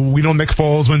 right? And we know Nick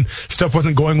Foles when stuff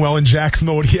wasn't going well in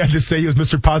Jacksonville, what he had to say, he was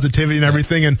Mr. Positivity and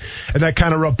everything. And that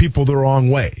kind of rubbed people the wrong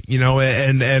way,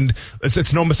 and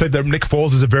it's no mistake that Nick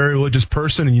Foles is a very religious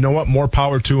person. And you know what? More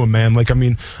power to him, man. I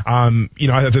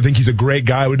think he's a great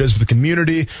guy, what he does for the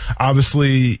community.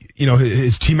 Obviously,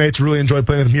 his teammates really enjoyed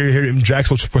playing with him here in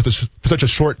Jacksonville for such a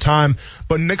short time.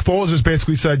 But Nick Foles just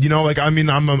basically said,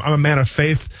 I'm a man of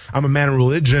faith. I'm a man of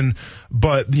religion.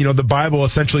 But, the Bible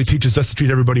essentially teaches us to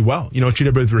treat everybody well, treat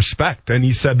everybody with respect. And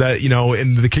he said that,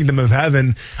 in the kingdom of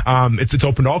heaven, it's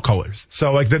open to all colors.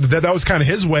 So that was kind of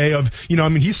his way of,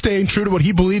 he's staying true to what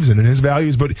he believes in and his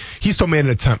values, but he still made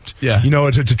an attempt,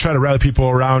 to try to rally people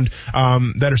around,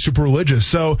 that are super religious.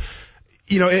 So,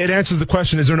 it answers the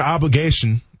question, is there an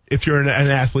obligation if you're an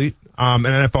athlete, an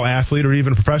NFL athlete or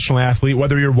even a professional athlete,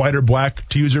 whether you're white or black,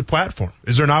 to use your platform?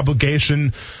 Is there an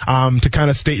obligation to kind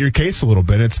of state your case a little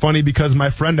bit? And it's funny because my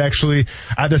friend actually,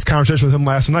 I had this conversation with him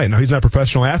last night. Now, he's not a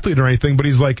professional athlete or anything, but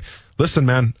he's like, listen,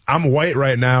 man, I'm white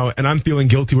right now, and I'm feeling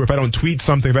guilty where if I don't tweet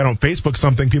something, if I don't Facebook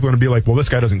something, people are going to be like, well, this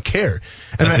guy doesn't care.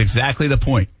 And that's exactly the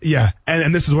point. Yeah,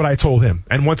 and this is what I told him.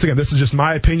 And once again, this is just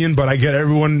my opinion, but I get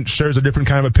everyone shares a different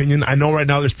kind of opinion. I know right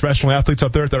now there's professional athletes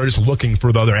out there that are just looking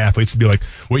for the other athletes to be like,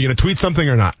 well, you going to tweet something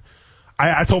or not?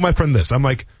 I told my friend this. I'm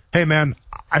like, hey, man,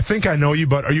 I think I know you,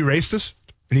 but are you racist?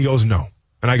 And he goes, no.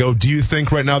 And I go, do you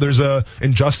think right now there's a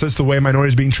injustice the way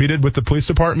minorities being treated with the police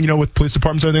department, with police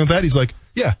departments and everything like that? He's like,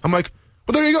 yeah. I'm like,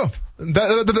 well, there you go.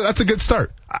 That's a good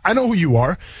start. I know who you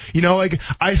are.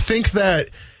 I think that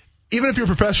even if you're a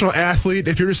professional athlete,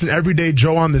 if you're just an everyday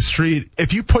Joe on the street,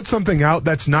 if you put something out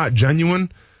that's not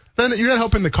genuine, then you're not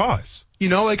helping the cause.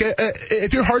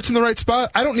 If your heart's in the right spot,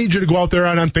 I don't need you to go out there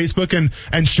on Facebook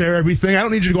and share everything. I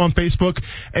don't need you to go on Facebook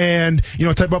and,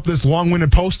 type up this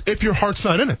long-winded post if your heart's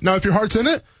not in it. Now, if your heart's in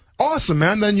it, awesome,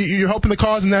 man. Then you're helping the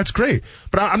cause, and that's great.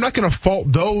 But I'm not going to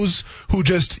fault those who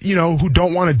just, who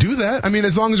don't want to do that. I mean,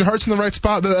 as long as your heart's in the right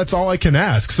spot, that's all I can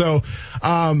ask. So,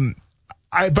 but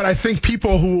I think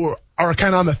people who are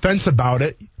kind of on the fence about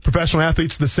it, professional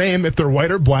athletes, the same if they're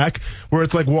white or black, where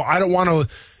it's like, well, I don't want to,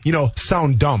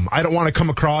 sound dumb. I don't want to come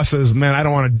across as, man, I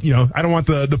don't want to, I don't want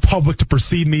the public to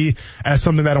perceive me as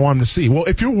something that I want them to see. Well,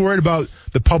 if you're worried about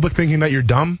the public thinking that you're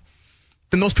dumb,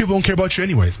 then those people don't care about you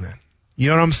anyways, man. You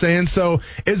know what I'm saying? So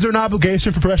is there an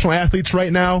obligation for professional athletes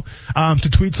right now to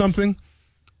tweet something?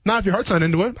 Not if your heart's not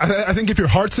into it. I think if your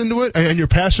heart's into it and you're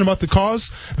passionate about the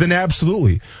cause, then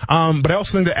absolutely. But I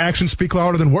also think that actions speak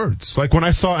louder than words. Like when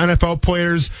I saw NFL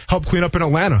players help clean up in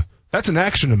Atlanta, that's an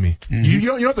action to me. Mm-hmm. You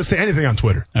don't have to say anything on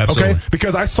Twitter. Absolutely. Okay?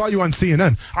 Because I saw you on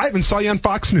CNN. I even saw you on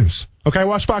Fox News. Okay, I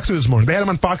watched Fox News this morning. They had him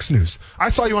on Fox News. I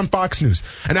saw you on Fox News.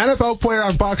 An NFL player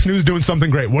on Fox News doing something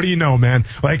great. What do you know, man?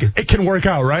 Like, it can work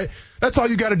out, right? That's all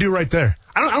you got to do right there.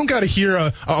 I don't got to hear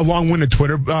a long-winded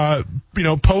Twitter,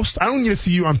 post. I don't need to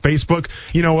see you on Facebook,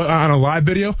 on a live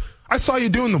video. I saw you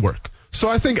doing the work. So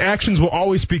I think actions will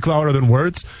always speak louder than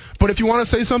words. But if you want to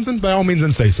say something, by all means,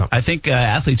 then say something. I think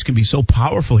athletes can be so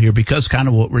powerful here because kind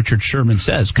of what Richard Sherman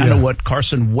says, kind of what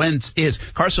Carson Wentz is.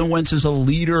 Carson Wentz is a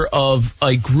leader of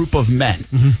a group of men,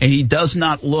 and he does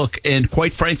not look and,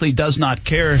 quite frankly, does not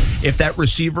care if that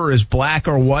receiver is black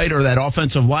or white or that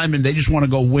offensive lineman. They just want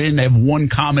to go win. They have one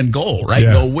common goal, right?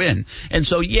 Yeah. Go win. And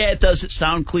so, it does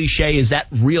sound cliche. Is that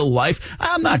real life?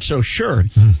 I'm not so sure.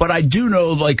 But I do know,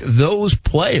 like, those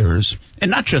players,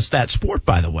 and not just that sport,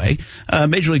 by the way,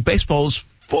 Major League Baseball is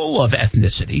full of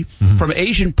ethnicity, from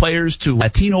Asian players to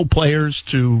Latino players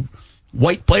to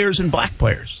white players and black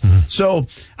players. So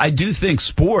I do think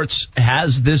sports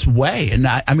has this way. And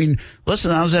I mean,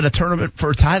 listen, I was at a tournament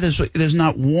for a tie this week. There's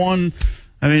not one.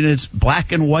 I mean, it's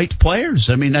black and white players.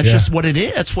 I mean, that's just what it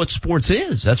is. That's what sports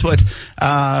is. That's what,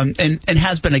 and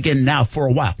has been again now for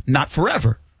a while, not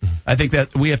forever. I think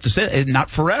that we have to say it, not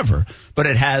forever, but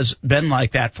it has been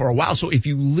like that for a while. So if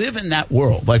you live in that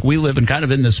world, like we live in kind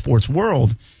of in the sports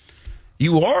world,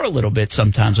 you are a little bit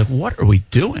sometimes like, what are we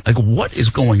doing? Like, what is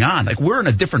going on? Like, we're in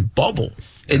a different bubble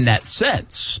in that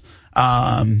sense.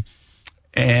 And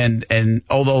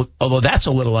although that's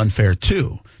a little unfair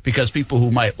too, because people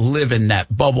who might live in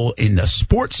that bubble in the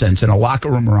sports sense in a locker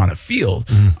room or on a field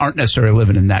aren't necessarily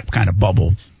living in that kind of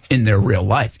bubble in their real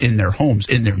life, in their homes,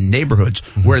 in their neighborhoods,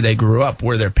 where they grew up,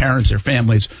 where their parents, their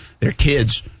families, their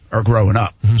kids are growing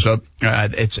up. So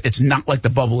it's not like the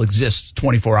bubble exists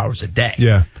 24 hours a day.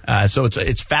 Yeah. So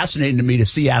it's fascinating to me to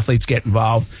see athletes get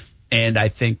involved, and I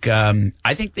think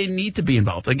they need to be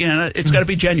involved. Again, it's got to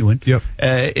be genuine. Yep.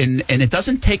 And it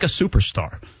doesn't take a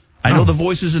superstar. I know the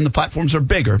voices and the platforms are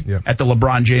bigger at the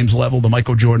LeBron James level, the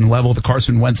Michael Jordan level, the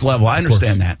Carson Wentz level. I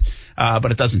understand that.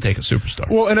 But it doesn't take a superstar.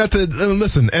 Well, and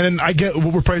listen, and I get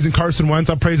what we're praising Carson Wentz.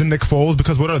 I'm praising Nick Foles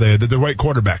because what are they? They're white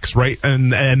quarterbacks, right?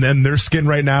 And their skin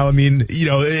right now, I mean,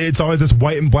 it's always this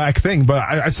white and black thing. But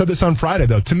I said this on Friday,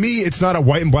 though. To me, it's not a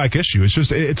white and black issue.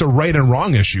 It's a right and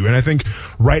wrong issue. And I think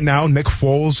right now, Nick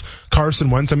Foles, Carson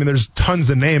Wentz, I mean, there's tons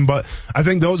to name, but I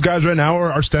think those guys right now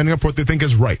are standing up for what they think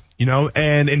is right,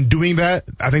 and in doing that,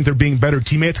 I think they're being better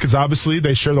teammates because obviously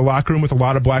they share the locker room with a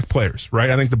lot of black players, right?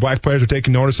 I think the black players are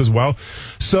taking notice as well.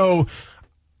 So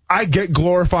I get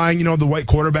glorifying, the white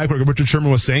quarterback, like Richard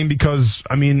Sherman was saying, because,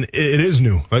 I mean, it is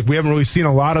new. Like, we haven't really seen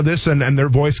a lot of this, and their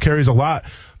voice carries a lot.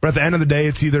 But at the end of the day,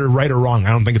 it's either right or wrong. I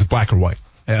don't think it's black or white.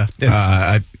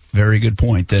 Yeah. Very good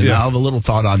point. And I'll have a little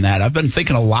thought on that. I've been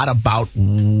thinking a lot about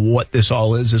what this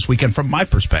all is this weekend from my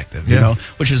perspective,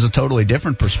 which is a totally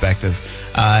different perspective.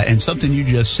 And something you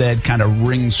just said kind of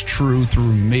rings true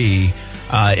through me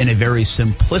in a very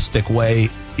simplistic way,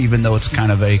 even though it's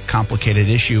kind of a complicated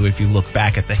issue if you look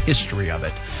back at the history of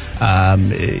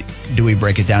it. Do we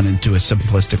break it down into a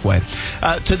simplistic way?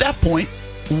 To that point,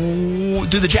 do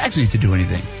the Jags need to do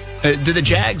anything? Do the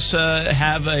Jags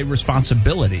have a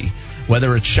responsibility,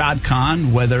 whether it's Shad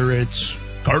Khan, whether it's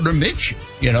Gardner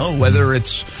Minshew, whether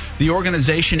it's the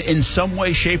organization in some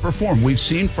way, shape, or form? We've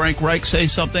seen Frank Reich say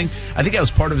something. I think that was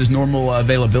part of his normal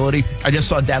availability. I just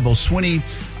saw Dabo Swinney.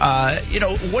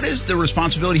 What is the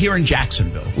responsibility here in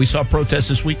Jacksonville? We saw protests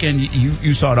this weekend.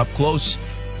 You saw it up close.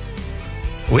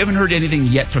 We haven't heard anything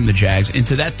yet from the Jags. And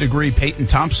to that degree, Peyton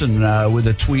Thompson with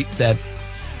a tweet that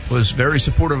was very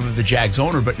supportive of the Jags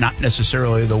owner, but not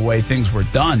necessarily the way things were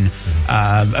done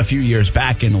a few years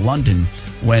back in London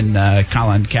when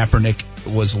Colin Kaepernick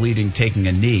was leading taking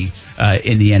a knee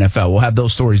in the NFL. We'll have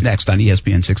those stories next on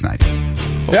ESPN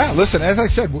 690. Yeah, listen, as I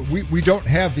said, we don't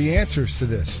have the answers to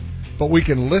this, but we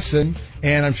can listen,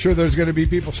 and I'm sure there's going to be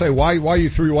people say, why are you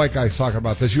three white guys talking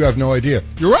about this? You have no idea.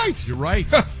 You're right. You're right.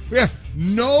 We have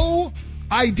no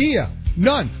idea.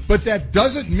 None. But that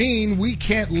doesn't mean we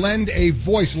can't lend a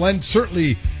voice, lend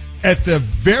certainly at the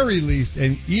very least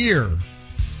an ear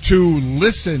to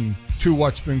listen to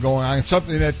what's been going on.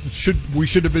 Something that we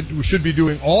should be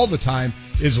doing all the time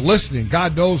is listening.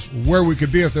 God knows where we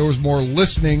could be if there was more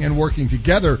listening and working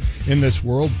together in this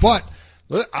world. But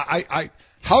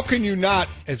how can you not,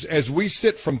 as we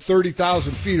sit from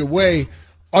 30,000 feet away,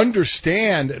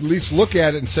 understand, at least look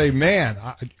at it and say, man,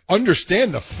 I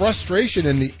understand the frustration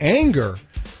and the anger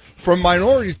from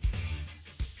minorities.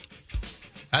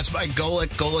 That's Mike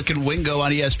Golic and Wingo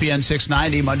on ESPN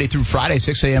 690, Monday through Friday,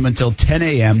 6 a.m. until 10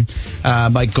 a.m.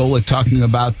 Mike Golic talking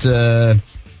about the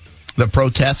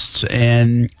protests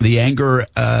and the anger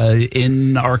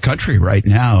in our country right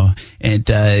now. And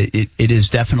it is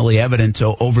definitely evident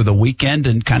over the weekend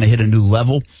and kind of hit a new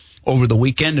level over the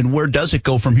weekend. And where does it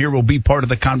go from here will be part of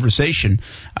the conversation.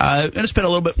 I'm going to spend a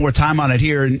little bit more time on it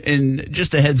here. And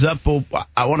just a heads up,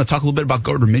 I want to talk a little bit about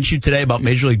Gardner Minshew today, about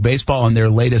Major League Baseball and their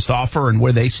latest offer and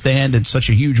where they stand. It's such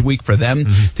a huge week for them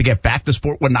to get back to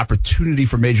sport. What an opportunity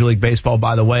for Major League Baseball,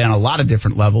 by the way, on a lot of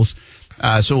different levels.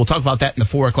 So we'll talk about that in the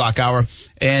 4 o'clock hour.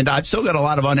 And I've still got a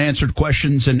lot of unanswered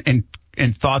questions and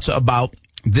thoughts about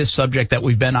this subject that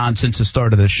we've been on since the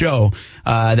start of the show,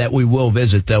 that we will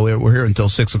visit. We're here until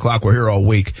 6 o'clock. We're here all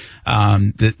week.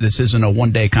 This isn't a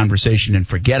one-day conversation and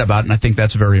forget about it, and I think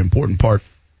that's a very important part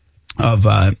of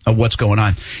what's going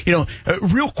on. A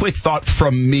real quick thought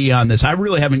from me on this. I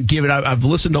really haven't I've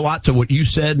listened a lot to what you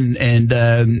said,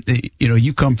 and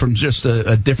you come from just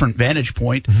a different vantage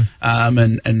point.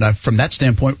 And from that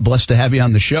standpoint, blessed to have you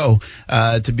on the show,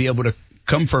 to be able to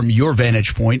come from your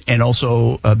vantage point and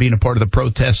also being a part of the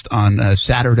protest on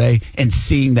Saturday and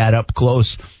seeing that up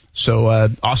close. So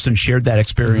Austin shared that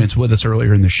experience with us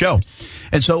earlier in the show.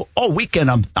 And so all weekend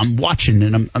I'm watching,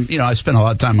 and I spend a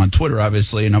lot of time on Twitter,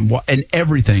 obviously, and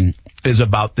everything is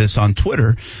about this on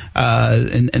Twitter,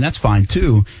 and that's fine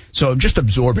too. So I'm just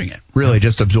absorbing it, really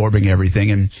just absorbing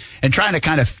everything and trying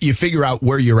to you figure out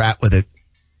where you're at with it.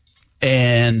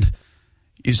 And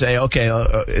you say, okay,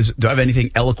 do I have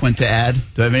anything eloquent to add?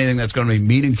 Do I have anything that's going to be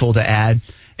meaningful to add?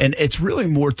 And it's really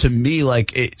more to me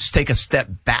like it's take a step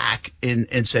back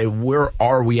and say, where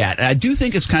are we at? And I do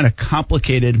think it's kind of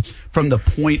complicated from the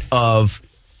point of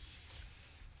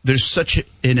there's such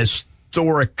an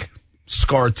historic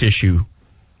scar tissue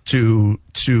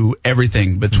to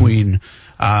everything between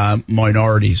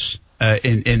minorities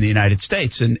in the United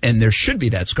States. And there should be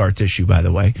that scar tissue, by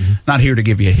the way. Not here to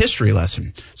give you a history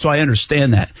lesson. So I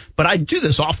understand that. But I do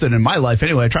this often in my life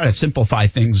anyway. I try to simplify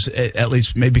things, at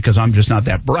least maybe because I'm just not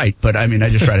that bright. But, I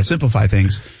just try to simplify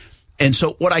things. And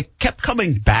so what I kept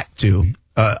coming back to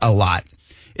a lot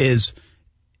is,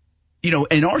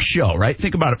 in our show, right?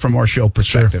 Think about it from our show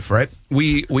perspective, right?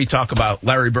 We talk about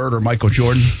Larry Bird or Michael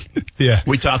Jordan. Yeah.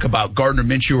 We talk about Gardner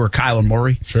Minshew or Kyler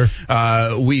Murray. Sure. By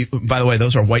the way,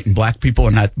 those are white and black people,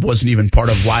 and that wasn't even part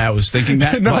of why I was thinking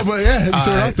that. No, but yeah,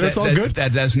 throw it out there. It's all good.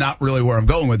 That's not really where I'm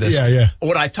going with this. Yeah.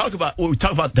 We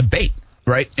talk about debate.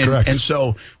 Right? Correct. And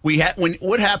so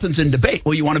what happens in debate?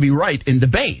 Well, you want to be right in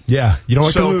debate. Yeah. You don't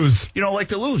like to lose. You don't like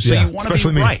to lose. So you want to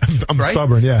be right. I'm right?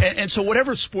 stubborn, yeah. And so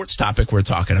whatever sports topic we're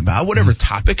talking about, whatever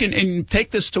topic, and take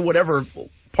this to whatever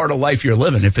part of life you're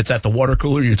living. If it's at the water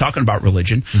cooler and you're talking about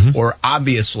religion, or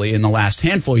obviously in the last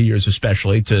handful of years,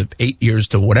 especially to 8 years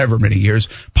to whatever many years,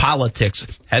 politics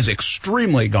has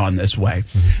extremely gone this way,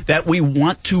 that we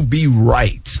want to be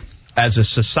right. As a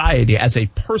society, as a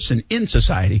person in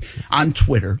society, on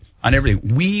Twitter, on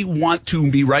everything, we want to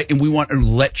be right, and we want to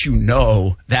let you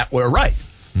know that we're right.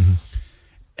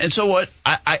 And so what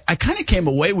I kind of came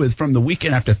away with from the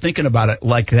weekend after thinking about it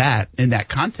like that, in that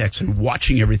context, and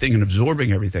watching everything and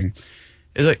absorbing everything,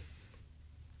 is like,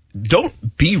 don't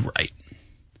be right.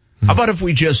 How about if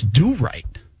we just do right?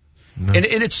 No. And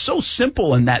it's so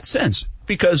simple in that sense,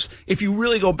 because if you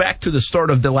really go back to the start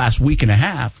of the last week and a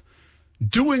half,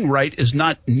 doing right is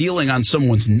not kneeling on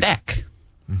someone's neck.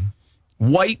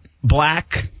 White,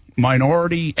 black,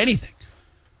 minority, anything.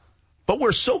 But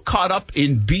we're so caught up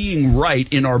in being right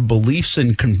in our beliefs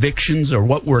and convictions, or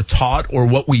what we're taught, or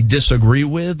what we disagree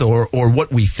with, or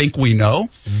what we think we know,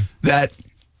 that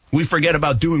we forget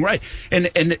about doing right. And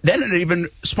then it even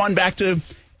spun back to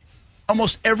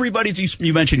almost everybody's,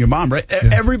 you mentioned your mom, right? Yeah.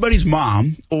 Everybody's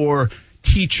mom or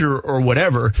teacher or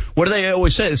whatever, what do they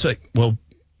always say? It's like, well,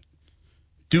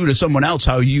 do to someone else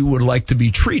how you would like to be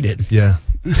treated. Yeah.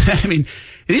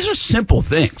 These are simple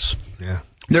things. Yeah.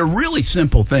 They're really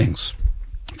simple things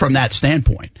from that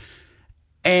standpoint.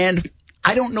 And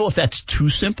I don't know if that's too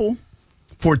simple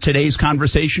for today's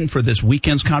conversation, for this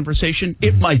weekend's conversation.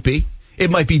 It might be. It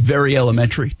might be very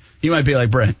elementary. You might be like,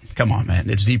 Brent, come on, man,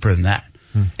 it's deeper than that.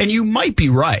 And you might be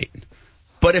right.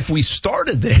 But if we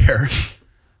started there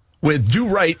with do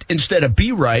right instead of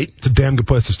be right, it's a damn good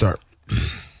place to start.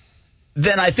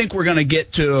 Then I think we're going to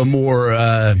get to a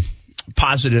more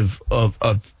positive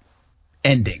of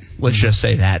ending. Let's just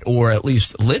say that, or at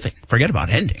least living. Forget about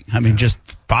ending. I mean, just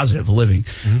positive living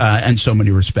in so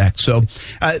many respects. So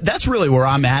that's really where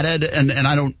I'm at it, and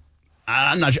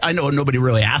I'm not. I know nobody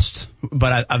really asked,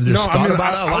 but I've just thought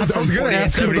about it a lot. I was going to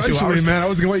ask you eventually, man. I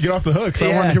was going to let you get off the hook, so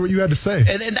I wanted to hear what you had to say.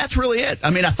 And that's really it. I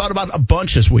mean, I thought about it a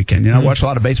bunch this weekend. I watched a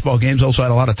lot of baseball games. Also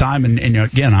had a lot of time, and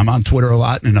again, I'm on Twitter a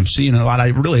lot, and I'm seeing a lot. I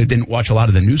really didn't watch a lot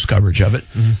of the news coverage of it,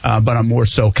 but I'm more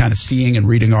so kind of seeing and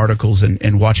reading articles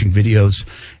and watching videos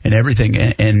and everything,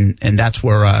 and that's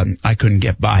where I couldn't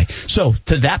get by. So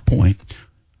to that point,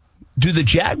 do the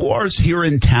Jaguars here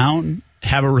in town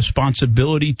have a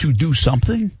responsibility to do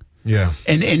something? Yeah.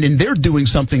 And they're doing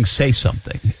something, say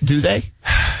something. Do they?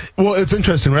 Well, it's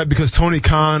interesting, right? Because Tony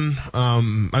Khan,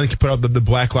 I think he put out the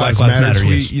Black Lives Matter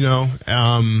tweet, yes.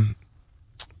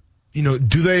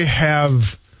 Do they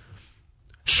have,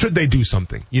 should they do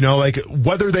something? Like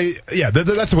whether they,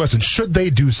 that's the question. Should they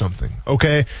do something?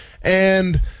 Okay.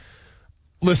 And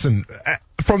listen,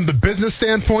 from the business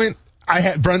standpoint,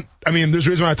 Brent, there's a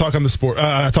reason why I talk on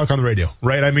the radio,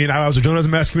 right? I was a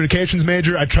journalism mass communications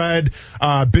major. I tried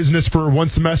business for one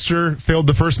semester, failed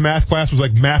the first math class, was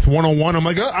like math 101. I'm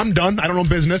like, I'm done. I don't know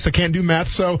business. I can't do math.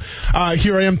 So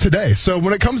here I am today. So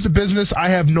when it comes to business, I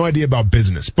have no idea about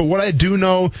business. But what I do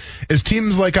know is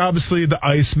teams like obviously the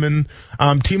Icemen,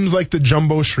 teams like the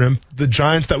Jumbo Shrimp, the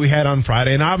Giants that we had on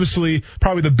Friday, and obviously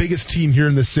probably the biggest team here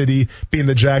in the city being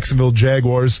the Jacksonville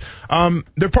Jaguars,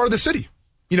 they're part of the city.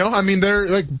 They're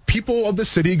like people of the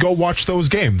city go watch those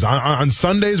games on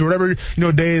Sundays or whatever,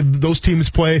 day those teams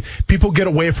play. People get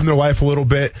away from their life a little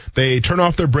bit. They turn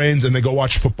off their brains and they go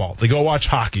watch football. They go watch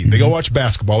hockey. They go watch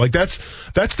basketball. Like that's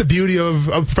the beauty of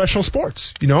professional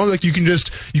sports. Like you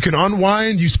can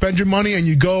unwind, you spend your money and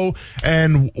you go,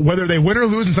 and whether they win or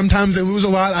lose, and sometimes they lose a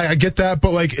lot. I get that,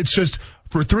 but like it's just,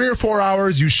 for 3 or 4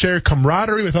 hours, you share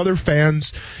camaraderie with other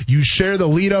fans. You share the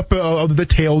lead up of the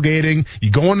tailgating.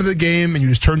 You go into the game and you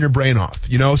just turn your brain off,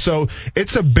 So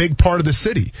it's a big part of the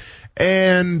city.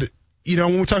 And,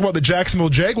 when we talk about the Jacksonville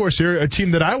Jaguars here, a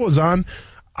team that I was on,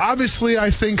 obviously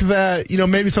I think that,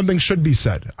 maybe something should be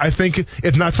said. I think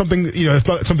if not something, if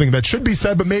not something that should be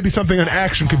said, but maybe something in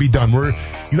action could be done where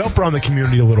you help around the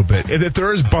community a little bit. If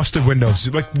there is busted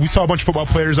windows, like we saw a bunch of football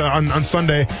players on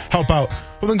Sunday help out,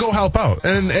 well then go help out.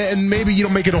 And maybe you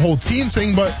don't make it a whole team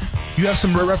thing, but you have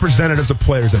some representatives of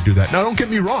players that do that. Now don't get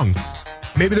me wrong.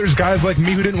 Maybe there's guys like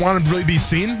me who didn't want to really be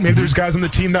seen. Maybe there's guys on the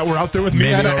team that were out there with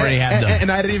me. Maybe already have done.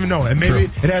 And I didn't even know it. And maybe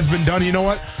it has been done. You know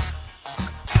what?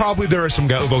 Probably there are some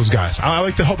of those guys. I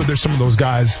like to hope that there's some of those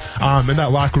guys in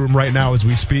that locker room right now as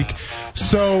we speak.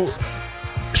 So,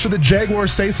 should the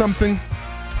Jaguars say something?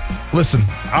 Listen,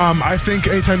 I think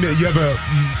anytime that you have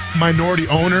a minority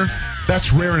owner,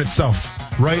 that's rare in itself,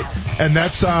 right? And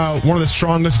that's one of the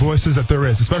strongest voices that there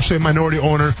is, especially a minority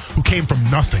owner who came from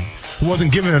nothing, who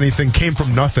wasn't given anything, came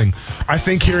from nothing. I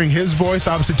think hearing his voice,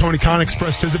 obviously Tony Khan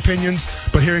expressed his opinions,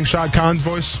 but hearing Shad Khan's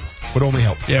voice would only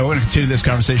help. Yeah, we're going to continue this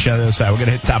conversation on the other side. We're going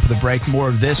to hit top of the break, more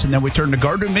of this, and then we turn to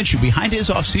Gardner Minshew behind his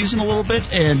offseason a little bit,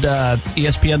 and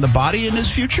ESPN The Body in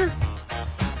his future.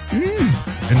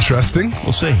 Interesting.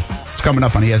 We'll see. It's coming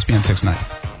up on ESPN 690.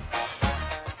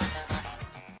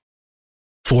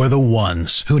 For the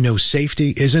ones who know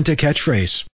safety isn't a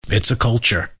catchphrase, it's a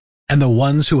culture. And the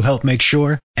ones who help make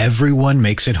sure everyone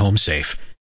makes it home safe.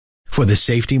 For the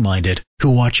safety-minded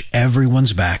who watch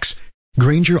everyone's backs,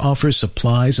 Grainger offers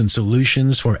supplies and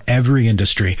solutions for every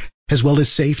industry, as well as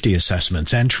safety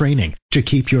assessments and training to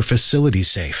keep your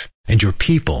facilities safe and your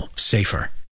people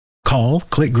safer. Call,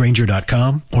 click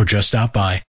Grainger.com, or just stop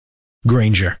by.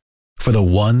 Grainger, for the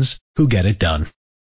ones who get it done.